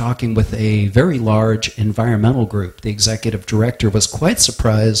 I've been talking with a very large environmental group. The executive director was quite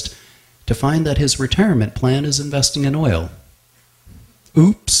surprised to find that his retirement plan is investing in oil.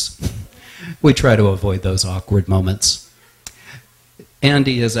 Oops. We try to avoid those awkward moments.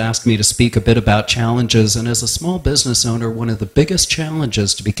 Andy has asked me to speak a bit about challenges, and as a small business owner, one of the biggest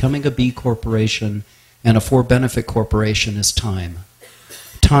challenges to becoming a B corporation and a for-benefit corporation is time.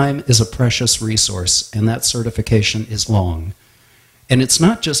 Time is a precious resource, and that certification is long. And it's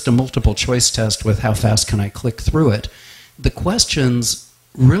not just a multiple choice test with how fast can I click through it. The questions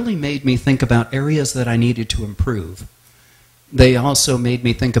really made me think about areas that I needed to improve. They also made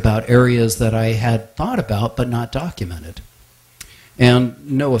me think about areas that I had thought about but not documented. And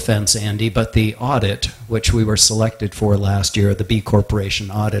no offense, Andy, but the audit, which we were selected for last year, the B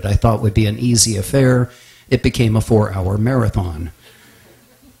Corporation audit, I thought would be an easy affair. It became a 4-hour marathon.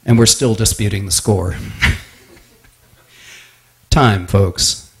 And we're still disputing the score. Time,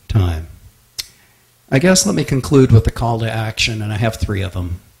 folks, time. I guess let me conclude with a call to action, and I have 3 of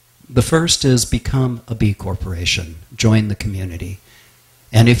them. The first is become a B Corporation. Join the community.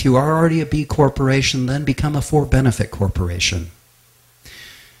 And if you are already a B Corporation, then become a for-benefit corporation.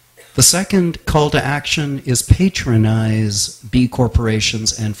 The second call to action is patronize B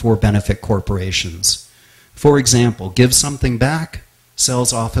corporations and for-benefit corporations. For example, Give Something Back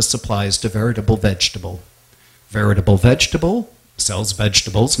sells office supplies to Veritable Vegetable. Veritable Vegetable sells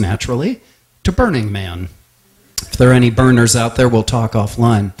vegetables, naturally, to Burning Man. If there are any burners out there, we'll talk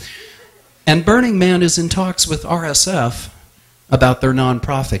offline. And Burning Man is in talks with RSF about their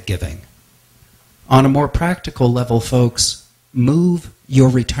nonprofit giving. On a more practical level, folks, move your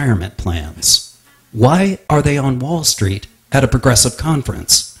retirement plans. Why are they on Wall Street at a progressive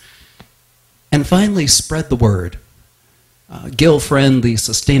conference? And finally, spread the word. Gil Friend, the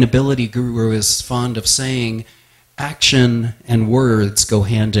sustainability guru, is fond of saying, action and words go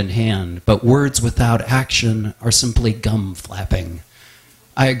hand in hand, but words without action are simply gum flapping.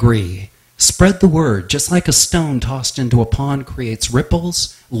 I agree. Spread the word. Just like a stone tossed into a pond creates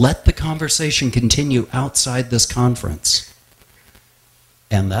ripples, let the conversation continue outside this conference.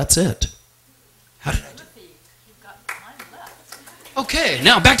 And that's it. How did I do? You've got time left. Okay,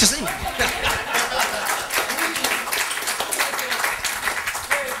 now back to singing.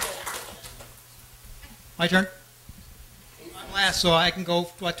 My turn? I'm last, so I can go,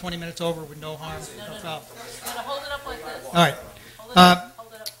 what, 20 minutes over with no harm, no foul. You gotta hold it up like this. All right. Hold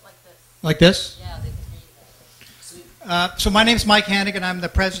it up like this. Like this? Yeah, they can hear you. So my name is Mike Hannigan. I'm the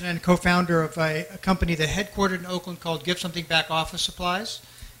president and co-founder of a company that headquartered in Oakland called Give Something Back Office Supplies.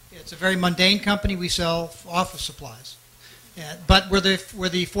 It's a very mundane company. We sell office supplies. But we're the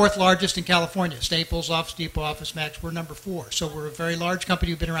 4th largest in California. Staples, Office Depot, Office Max, we're number 4. So we're a very large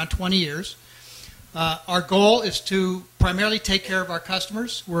company. We've been around 20 years. Our goal is to primarily take care of our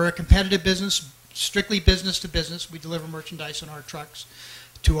customers. We're a competitive business, strictly business to business. We deliver merchandise on our trucks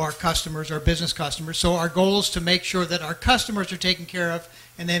to our customers, our business customers. So our goal is to make sure that our customers are taken care of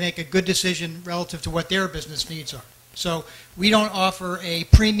and they make a good decision relative to what their business needs are. So we don't offer a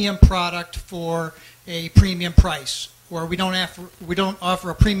premium product for a premium price, or we don't offer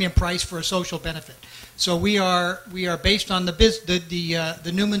a premium price for a social benefit. So we are based on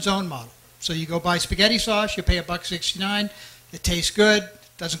the Newman's Own model. So you go buy spaghetti sauce, you pay $1.69, it tastes good,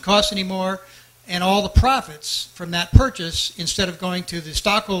 doesn't cost any more, and all the profits from that purchase, instead of going to the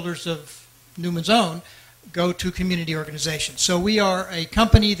stockholders of Newman's Own, go to community organizations. So we are a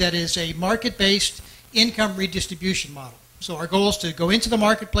company that is a market-based income redistribution model. So our goal is to go into the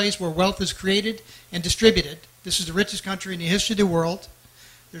marketplace where wealth is created and distributed. This is the richest country in the history of the world.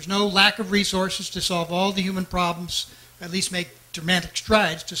 There's no lack of resources to solve all the human problems, at least make dramatic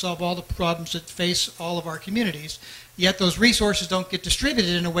strides to solve all the problems that face all of our communities. Yet those resources don't get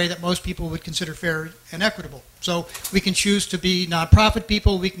distributed in a way that most people would consider fair and equitable. So we can choose to be nonprofit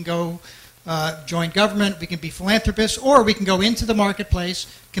people, we can go join government, we can be philanthropists, or we can go into the marketplace,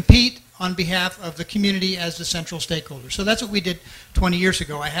 compete on behalf of the community as the central stakeholder. So that's what we did 20 years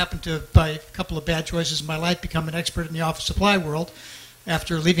ago. I happened to, by a couple of bad choices in my life, become an expert in the office supply world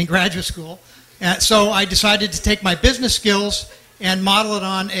after leaving graduate school. So I decided to take my business skills and model it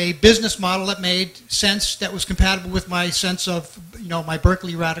on a business model that made sense, that was compatible with my sense of, my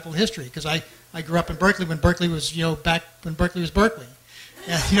Berkeley radical history, because I grew up in Berkeley when Berkeley was, back when Berkeley was Berkeley.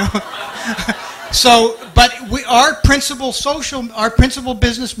 So, but our principal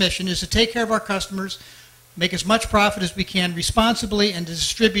business mission is to take care of our customers, make as much profit as we can responsibly, and to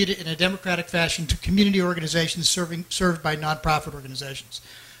distribute it in a democratic fashion to community organizations served by nonprofit organizations.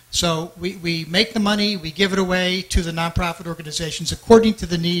 So we make the money, we give it away to the nonprofit organizations according to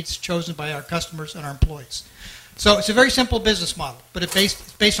the needs chosen by our customers and our employees. So it's a very simple business model, but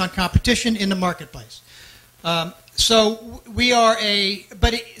it's based on competition in the marketplace. So we are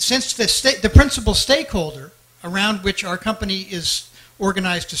since the principal stakeholder around which our company is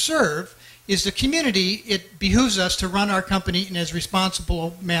organized to serve is the community, it behooves us to run our company in as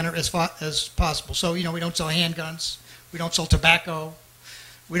responsible manner as possible. So, we don't sell handguns, we don't sell tobacco,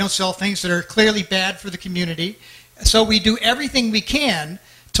 we don't sell things that are clearly bad for the community. So we do everything we can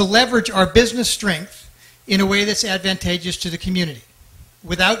to leverage our business strength in a way that's advantageous to the community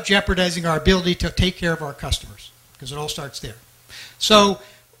without jeopardizing our ability to take care of our customers, because it all starts there. So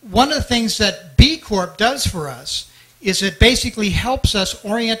one of the things that B Corp does for us is it basically helps us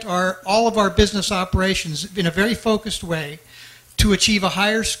orient all of our business operations in a very focused way to achieve a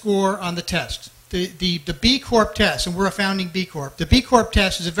higher score on the test. The B Corp test, and we're a founding B Corp, the B Corp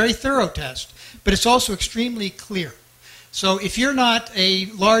test is a very thorough test, but it's also extremely clear. So if you're not a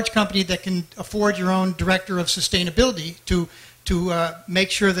large company that can afford your own director of sustainability to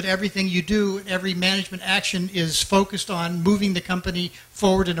make sure that everything you do, every management action is focused on moving the company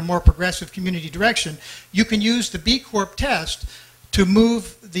forward in a more progressive community direction, you can use the B Corp test to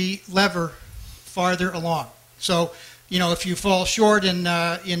move the lever farther along. So, if you fall short in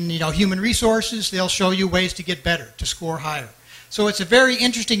human resources, they'll show you ways to get better, to score higher. So it's a very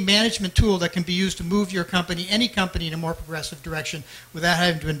interesting management tool that can be used to move your company, any company, in a more progressive direction without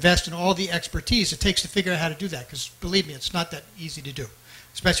having to invest in all the expertise it takes to figure out how to do that. Because believe me, it's not that easy to do,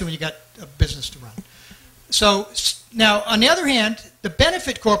 especially when you got a business to run. So now, on the other hand, the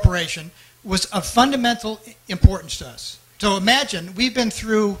benefit corporation was of fundamental importance to us. So imagine, we've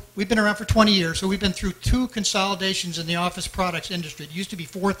been around for 20 years, so we've been through 2 consolidations in the office products industry. It used to be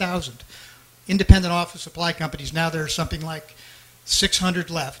 4,000 independent office supply companies. Now there's something like 600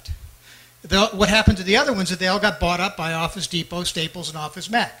 left. What happened to the other ones is that they all got bought up by Office Depot, Staples, and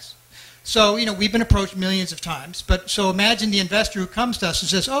Office Max. So, we've been approached millions of times. So imagine the investor who comes to us and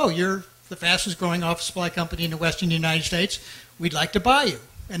says, oh, you're the fastest growing office supply company in the Western United States. We'd like to buy you.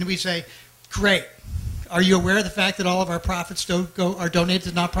 And we say, great. Are you aware of the fact that all of our profits are donated to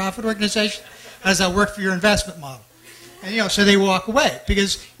nonprofit organizations? How does that work for your investment model? And, so they walk away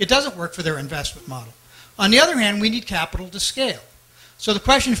because it doesn't work for their investment model. On the other hand, we need capital to scale. So the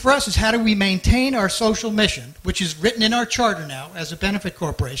question for us is, how do we maintain our social mission, which is written in our charter now as a benefit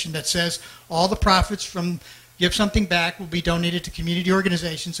corporation that says all the profits from Give Something Back will be donated to community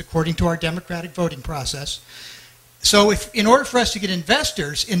organizations according to our democratic voting process. So in order for us to get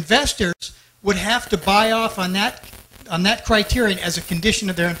investors would have to buy off on that criterion as a condition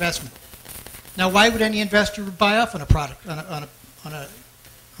of their investment. Now, why would any investor buy off on a product,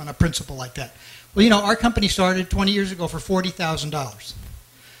 on a principle like that? Well, our company started 20 years ago for $40,000.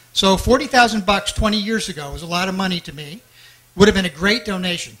 So $40,000 20 years ago was a lot of money to me. Would have been a great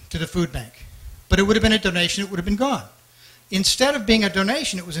donation to the food bank. But it would have been a donation, it would have been gone. Instead of being a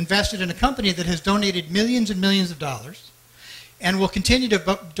donation, it was invested in a company that has donated millions and millions of dollars and will continue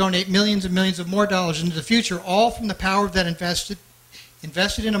to donate millions and millions of more dollars into the future, all from the power of that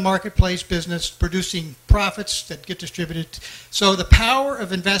invested in a marketplace business, producing profits that get distributed. So the power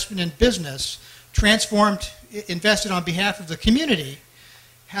of investment in business invested on behalf of the community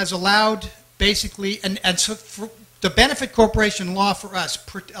has allowed basically, and so the benefit corporation law for us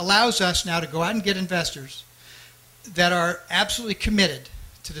allows us now to go out and get investors that are absolutely committed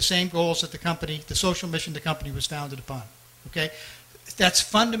to the same goals that the social mission the company was founded upon. Okay? That's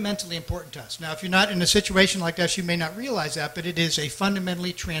fundamentally important to us. Now, if you're not in a situation like us, you may not realize that, but it is a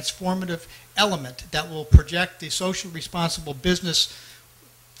fundamentally transformative element that will project the social responsible business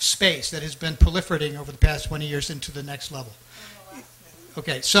space that has been proliferating over the past 20 years into the next level.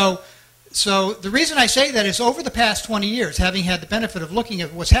 Okay, so the reason I say that is over the past 20 years, having had the benefit of looking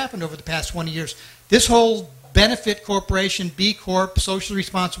at what's happened over the past 20 years, this whole benefit corporation, B Corp, socially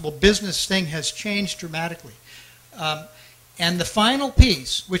responsible business thing has changed dramatically. And the final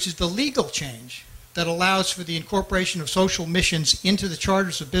piece, which is the legal change that allows for the incorporation of social missions into the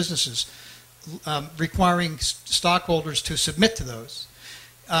charters of businesses, requiring stockholders to submit to those,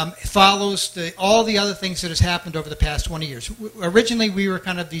 follows all the other things that has happened over the past 20 years. Originally, we were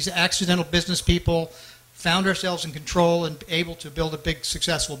kind of these accidental business people, found ourselves in control and able to build a big,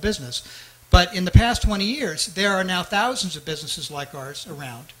 successful business. But in the past 20 years, there are now thousands of businesses like ours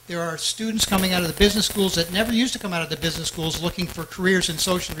around. There are students coming out of the business schools that never used to come out of the business schools looking for careers in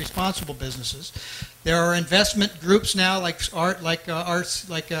socially responsible businesses. There are investment groups now whatever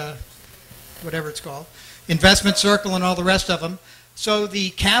it's called, Investment Circle and all the rest of them. So the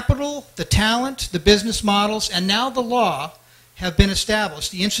capital, the talent, the business models, and now the law have been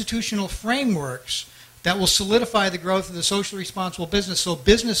established, the institutional frameworks that will solidify the growth of the socially responsible business, so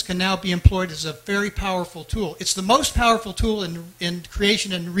business can now be employed as a very powerful tool. It's the most powerful tool in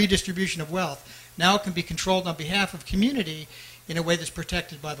creation and redistribution of wealth. Now it can be controlled on behalf of community in a way that's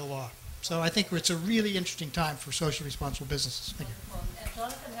protected by the law. So I think it's a really interesting time for socially responsible businesses. Thank you. And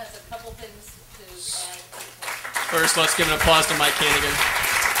Jonathan has a couple things to add. First, let's give an applause to Mike Hannigan.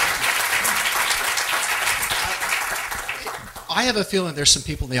 I have a feeling there's some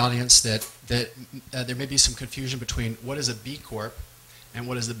people in the audience that there may be some confusion between what is a B Corp and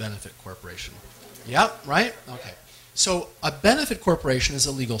what is the benefit corporation. Yep, right? Okay. So a benefit corporation is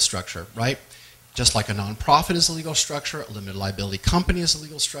a legal structure, right? Just like a nonprofit is a legal structure, a limited liability company is a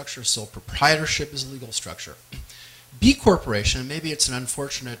legal structure, sole proprietorship is a legal structure. B corporation, maybe it's an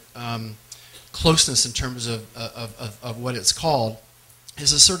unfortunate closeness in terms of what it's called,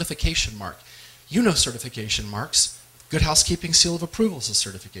 is a certification mark. You know certification marks. Good Housekeeping Seal of Approval is a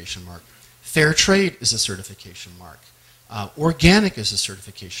certification mark. Fair Trade is a certification mark. Organic is a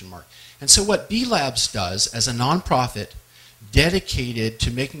certification mark. And so what B Labs does as a nonprofit dedicated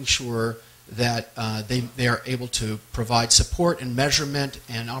to making sure that they are able to provide support and measurement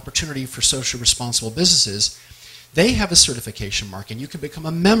and opportunity for socially responsible businesses, they have a certification mark, and you can become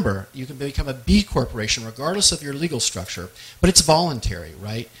a member. You can become a B corporation regardless of your legal structure, but it's voluntary,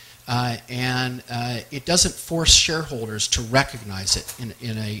 right? It doesn't force shareholders to recognize it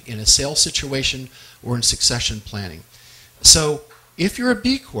in a sales situation or in succession planning. So if you're a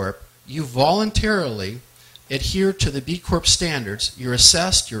B Corp, you voluntarily adhere to the B Corp standards. You're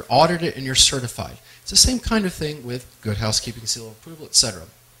assessed, you're audited, and you're certified. It's the same kind of thing with Good Housekeeping Seal of Approval, etc.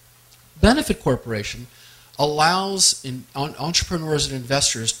 Benefit corporation allows entrepreneurs and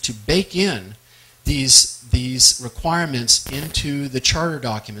investors to bake in these requirements into the charter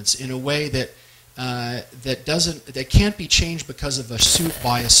documents in a way that that can't be changed because of a suit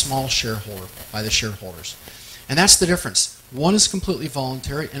by a small shareholder, by the shareholders. And that's the difference. One is completely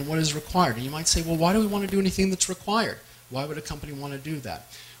voluntary and one is required. And you might say, well, why do we want to do anything that's required? Why would a company want to do that?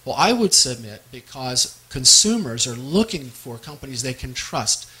 Well, I would submit because consumers are looking for companies they can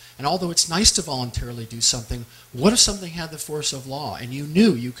trust. And although it's nice to voluntarily do something, what if something had the force of law and you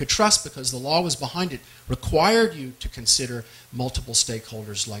knew you could trust because the law was behind it, required you to consider multiple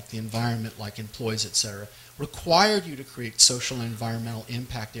stakeholders like the environment, like employees, etc., required you to create social and environmental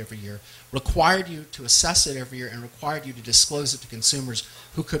impact every year, required you to assess it every year, and required you to disclose it to consumers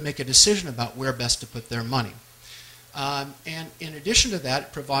who could make a decision about where best to put their money. And in addition to that,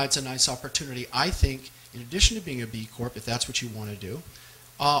 it provides a nice opportunity, I think, in addition to being a B Corp, if that's what you want to do.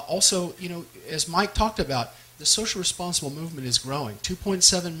 Also, you know, as Mike talked about, the social responsible movement is growing.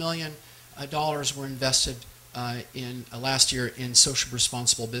 $2.7 million were invested in last year in social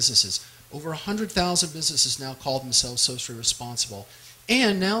responsible businesses. Over 100,000 businesses now call themselves socially responsible.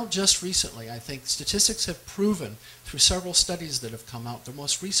 And now, just recently, I think statistics have proven through several studies that have come out. The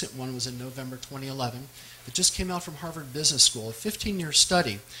most recent one was in November 2011. It just came out from Harvard Business School, a 15-year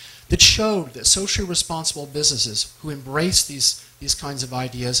study that showed that socially responsible businesses who embrace these kinds of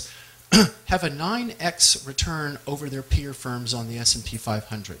ideas have a 9x return over their peer firms on the S&P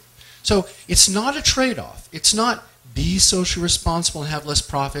 500. So it's not a trade-off. It's not be socially responsible and have less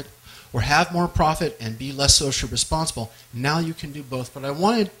profit, or have more profit and be less socially responsible. Now you can do both. But I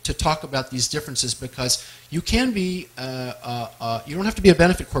wanted to talk about these differences because you can be, you don't have to be a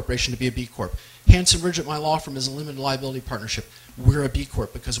benefit corporation to be a B Corp. Hanson Ridgett, my law firm, is a limited liability partnership. We're a B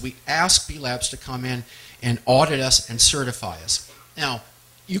Corp because we ask B Labs to come in and audit us and certify us. Now,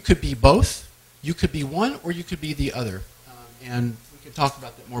 you could be both, you could be one, or you could be the other. And we can talk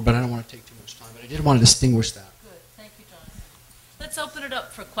about that more, but I don't want to take too much time. But I did want to distinguish that. Let's open it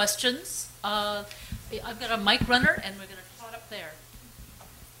up for questions. I've got a mic runner, and we're going to trot up there.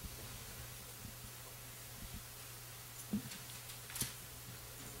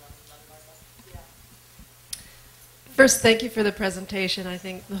 First, thank you for the presentation. I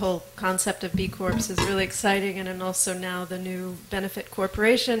think the whole concept of B Corps is really exciting, and also now the new benefit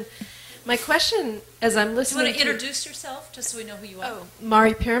corporation. My question, as I'm listening, do you want to introduce yourself, just so we know who you are? Oh,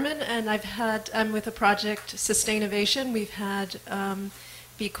 Mari Pearman, and I'm with a project, Sustainnovation. We've had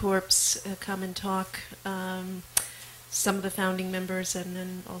B Corps come and talk, some of the founding members, and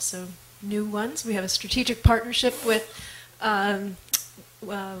then also new ones. We have a strategic partnership with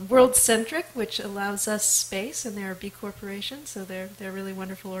World Centric, which allows us space, and they're a B Corporation, so they're a really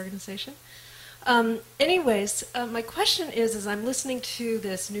wonderful organization. Anyways, my question is, as I'm listening to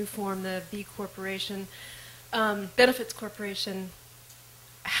this new form, the B Corporation, Benefits Corporation,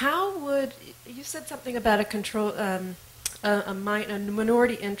 how would, you said something about a control, a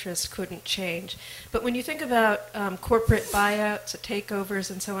minority interest couldn't change. But when you think about corporate buyouts,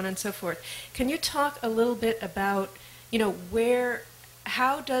 takeovers, and so on and so forth, can you talk a little bit about,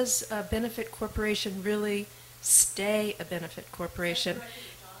 how does a benefit corporation really stay a benefit corporation?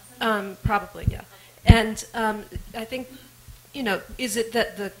 Probably, yeah. And I think, is it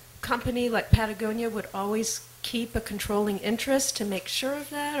that the company like Patagonia would always keep a controlling interest to make sure of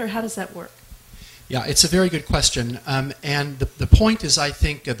that, or how does that work? Yeah, it's a very good question. And the point is, I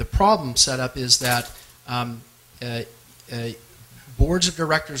think, the problem set up is that boards of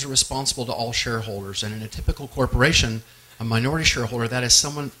directors are responsible to all shareholders. And in a typical corporation, a minority shareholder, that is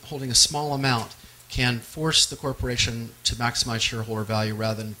someone holding a small amount, can force the corporation to maximize shareholder value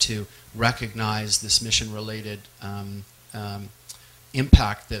rather than to recognize this mission-related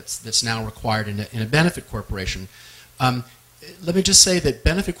impact that's now required in a benefit corporation. Let me just say that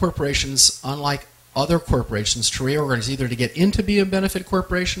benefit corporations, unlike other corporations, to reorganize either to get into being a benefit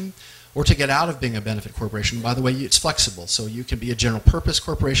corporation or to get out of being a benefit corporation. By the way, it's flexible, so you can be a general purpose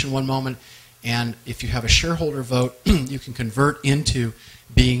corporation one moment, and if you have a shareholder vote, you can convert into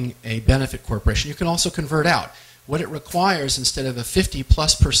being a benefit corporation. You can also convert out. What it requires, instead of a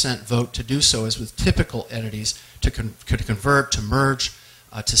 50+% vote to do so, as with typical entities, to convert, to merge,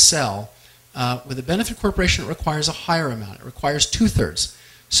 to sell. With a benefit corporation, it requires a higher amount. It requires 2/3.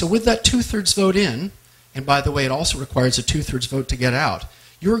 So with that 2/3 vote in, and by the way, it also requires a 2/3 vote to get out,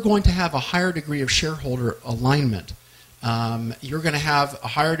 you're going to have a higher degree of shareholder alignment. You're going to have a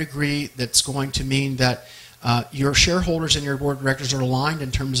higher degree that's going to mean that your shareholders and your board of directors are aligned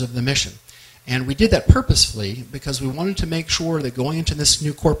in terms of the mission. And we did that purposefully because we wanted to make sure that going into this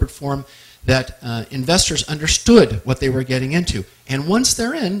new corporate form that investors understood what they were getting into. And once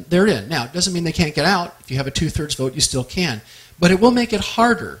they're in, they're in. Now, it doesn't mean they can't get out. If you have a 2/3 vote, you still can. But it will make it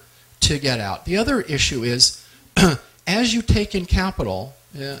harder to get out. The other issue is, as you take in capital,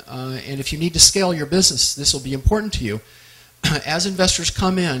 and if you need to scale your business, this will be important to you. As investors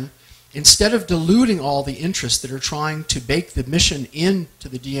come in, instead of diluting all the interests that are trying to bake the mission into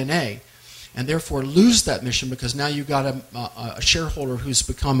the DNA, and therefore lose that mission because now you've got a shareholder who's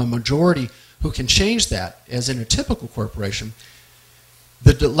become a majority who can change that, as in a typical corporation,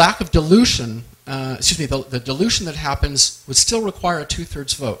 the lack of dilution, the dilution that happens would still require a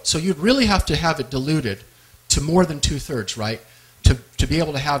 2/3 vote. So you'd really have to have it diluted to more than 2/3, right, to be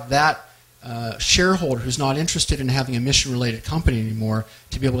able to have that shareholder who's not interested in having a mission-related company anymore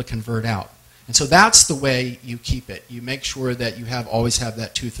to be able to convert out. And so that's the way you keep it. You make sure that you always have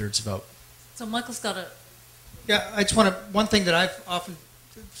that 2/3 vote. So Michael's got a... Yeah, I just want to, one thing that I've often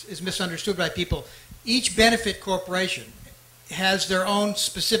is misunderstood by people, each benefit corporation has their own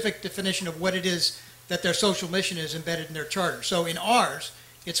specific definition of what it is that their social mission is embedded in their charter. So in ours,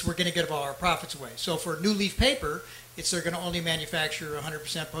 it's we're going to give all our profits away. So for New Leaf Paper, it's they're going to only manufacture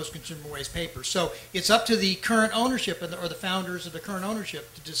 100% post-consumer waste paper. So it's up to the current ownership or the founders of the current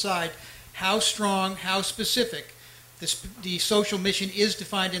ownership to decide how strong, how specific the social mission is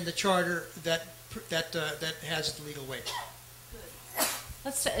defined in the charter that has the legal weight.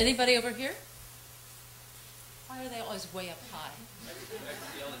 Let's anybody over here? Why are they always way up high? Go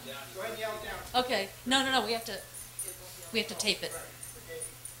ahead and yell it down. Okay. No. We have to tape it.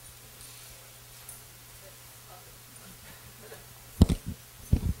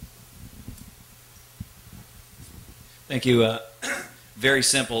 Thank you. Very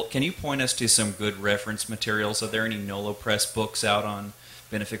simple. Can you point us to some good reference materials? Are there any NOLO Press books out on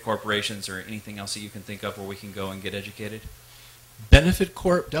benefit corporations or anything else that you can think of where we can go and get educated? Benefit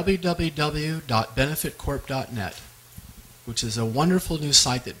Corp, www.benefitcorp.net, which is a wonderful new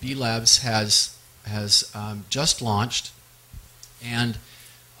site that B Labs has just launched. And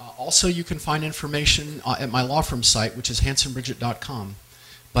also you can find information at my law firm site, which is hansonbridget.com.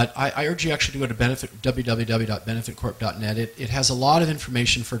 But I urge you actually to go to www.benefitcorp.net. It has a lot of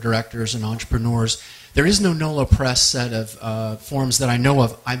information for directors and entrepreneurs. There is no NOLO Press set of forms that I know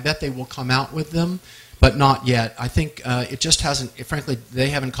of. I bet they will come out with them, but not yet. I think it just hasn't, frankly, they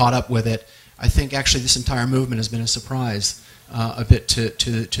haven't caught up with it. I think actually this entire movement has been a surprise a bit to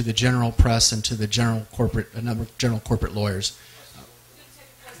the general press and to the general corporate lawyers.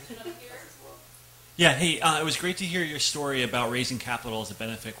 Yeah, hey, it was great to hear your story about raising capital as a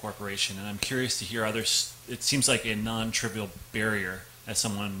benefit corporation, and I'm curious to hear others. It seems like a non-trivial barrier as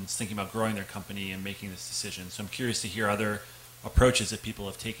someone's thinking about growing their company and making this decision. So I'm curious to hear other approaches that people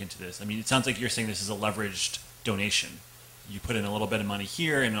have taken to this. I mean, it sounds like you're saying this is a leveraged donation. You put in a little bit of money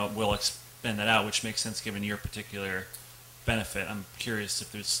here, and we'll expend that out, which makes sense given your particular benefit. I'm curious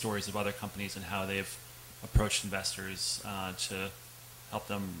if there's stories of other companies and how they've approached investors to help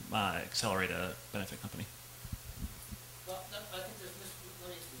them accelerate a benefit company. Well,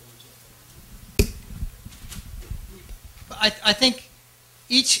 I think I think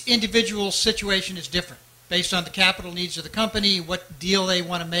each individual situation is different based on the capital needs of the company, what deal they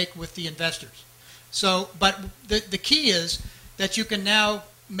want to make with the investors. So, but the key is that you can now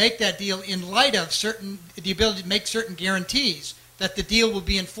make that deal in light of the ability to make certain guarantees that the deal will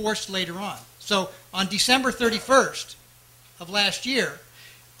be enforced later on. So on December 31st of last year,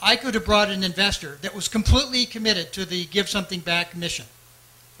 I could have brought an investor that was completely committed to the Give Something Back mission.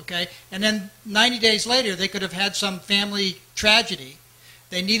 Okay? And then 90 days later, they could have had some family tragedy.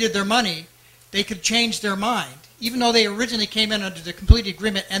 They needed their money. They could change their mind, even though they originally came in under the complete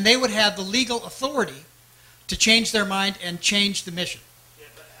agreement, and they would have the legal authority to change their mind and change the mission. Yeah,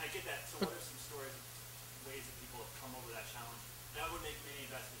 but I get that. So what are some stories of ways that people have come over that challenge? That would make many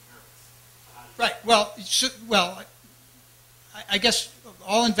investors nervous. So how does Right. I guess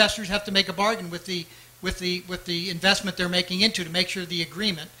all investors have to make a bargain with the investment they're making into to make sure the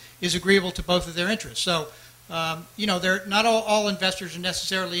agreement is agreeable to both of their interests. So, not all investors are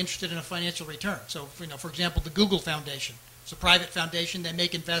necessarily interested in a financial return. So, for example, the Google Foundation. It's a private foundation. They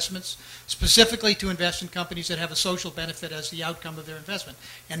make investments specifically to invest in companies that have a social benefit as the outcome of their investment.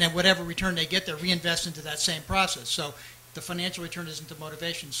 And then whatever return they get, they reinvest into that same process. So the financial return isn't the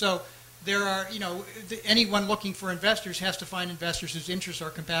motivation. So there are, anyone looking for investors has to find investors whose interests are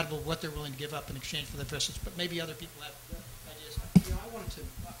compatible with what they're willing to give up in exchange for their investments. But maybe other people have ideas. Yeah,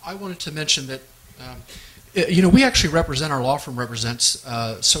 I wanted to mention that, we actually represent, our law firm represents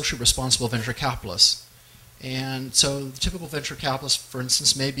socially responsible venture capitalists. And so the typical venture capitalist, for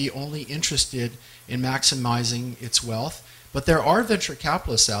instance, may be only interested in maximizing its wealth. But there are venture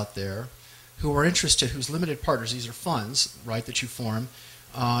capitalists out there who are interested, whose limited partners, these are funds, right, that you form,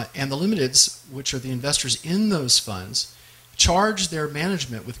 and the limiteds, which are the investors in those funds, charge their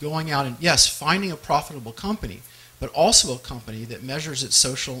management with going out and, yes, finding a profitable company, but also a company that measures its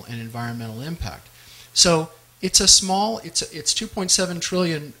social and environmental impact. So it's it's $2.7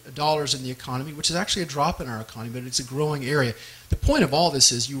 trillion in the economy, which is actually a drop in our economy, but it's a growing area. The point of all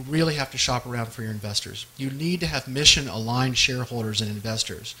this is you really have to shop around for your investors. You need to have mission-aligned shareholders and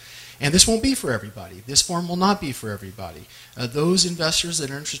investors. And this won't be for everybody. This form will not be for everybody. Those investors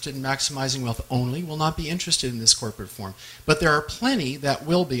that are interested in maximizing wealth only will not be interested in this corporate form. But there are plenty that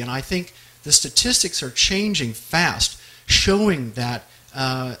will be, and I think the statistics are changing fast, showing that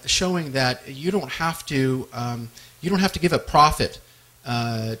you don't have to give up profit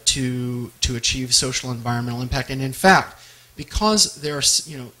to achieve social and environmental impact. And in fact, because there's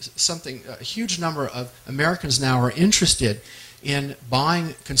a huge number of Americans now are interested in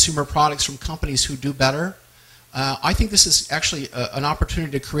buying consumer products from companies who do better, I think this is actually an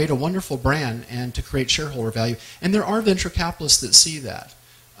opportunity to create a wonderful brand and to create shareholder value. And there are venture capitalists that see that,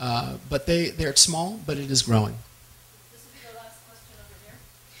 but they're small, but it is growing.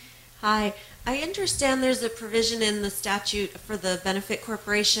 Hi. I understand there's a provision in the statute for the benefit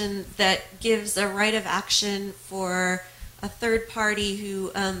corporation that gives a right of action for a third party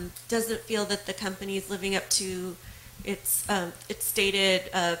who doesn't feel that the company is living up to its stated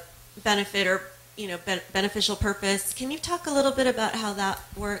benefit or beneficial purpose. Can you talk a little bit about how that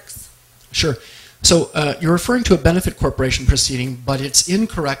works? Sure. So you're referring to a benefit corporation proceeding, but it's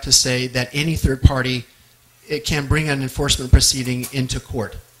incorrect to say that any third party can bring an enforcement proceeding into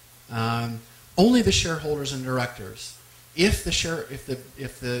court. Only the shareholders and directors. If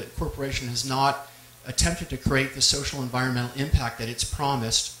the corporation has not attempted to create the social environmental impact that it's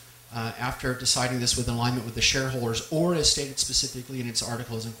promised after deciding this with alignment with the shareholders, or as stated specifically in its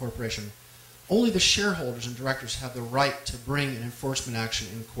articles of incorporation, only the shareholders and directors have the right to bring an enforcement action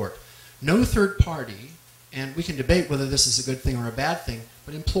in court. No third party, and we can debate whether this is a good thing or a bad thing,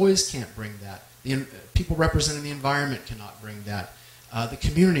 but employees can't bring that. People representing the environment cannot bring that. The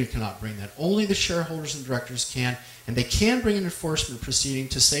community cannot bring that. Only the shareholders and directors can, and they can bring an enforcement proceeding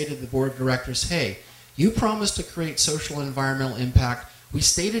to say to the board of directors, hey, you promised to create social and environmental impact. We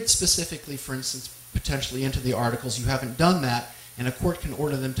stated specifically, for instance, potentially into the articles, you haven't done that, and a court can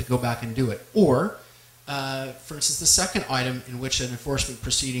order them to go back and do it. Or, for instance, the second item in which an enforcement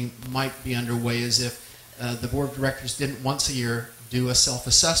proceeding might be underway is if the board of directors didn't once a year do a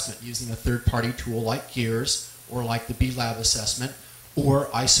self-assessment using a third-party tool like GEARS or like the B-Lab assessment, or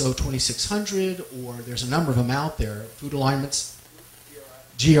ISO 2600, or there's a number of them out there. Food alignments,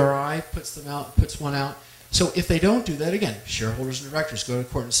 GRI puts one out. So if they don't do that, again, shareholders and directors go to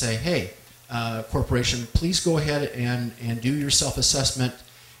court and say, hey, corporation, please go ahead and do your self-assessment.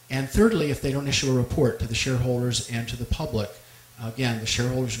 And thirdly, if they don't issue a report to the shareholders and to the public, again, the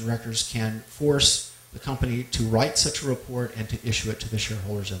shareholders and directors can force the company to write such a report and to issue it to the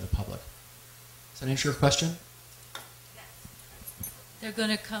shareholders and the public. Does that answer your question? Yeah, They're going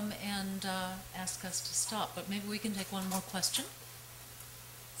to come and ask us to stop, but maybe we can take one more question.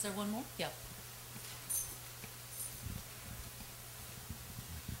 Is there one more? Yeah.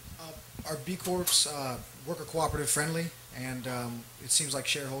 Are B Corps worker cooperative friendly? And it seems like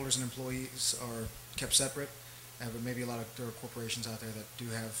shareholders and employees are kept separate. But maybe there are corporations out there that do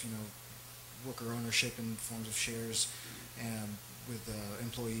have, worker ownership in forms of shares with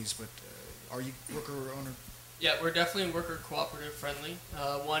employees. But are you worker owner? Yeah, we're definitely worker cooperative friendly.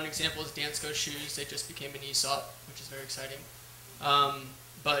 One example is Dansko Shoes. They just became an ESOP, which is very exciting.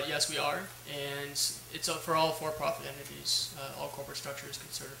 But yes, we are, and it's for all for-profit entities. All corporate structures can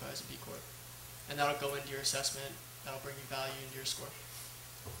certify as a B Corp, and that'll go into your assessment. That'll bring you value into your score.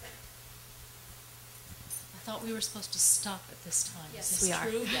 I thought we were supposed to stop at this time. Yes, Is this we are.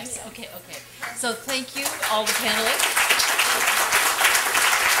 true? Yes. Okay. Okay. So thank you, all the panelists.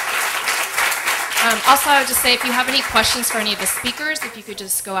 Also, I would just say if you have any questions for any of the speakers, if you could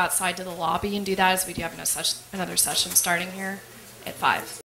just go outside to the lobby and do that, as we do have another session starting here at 5.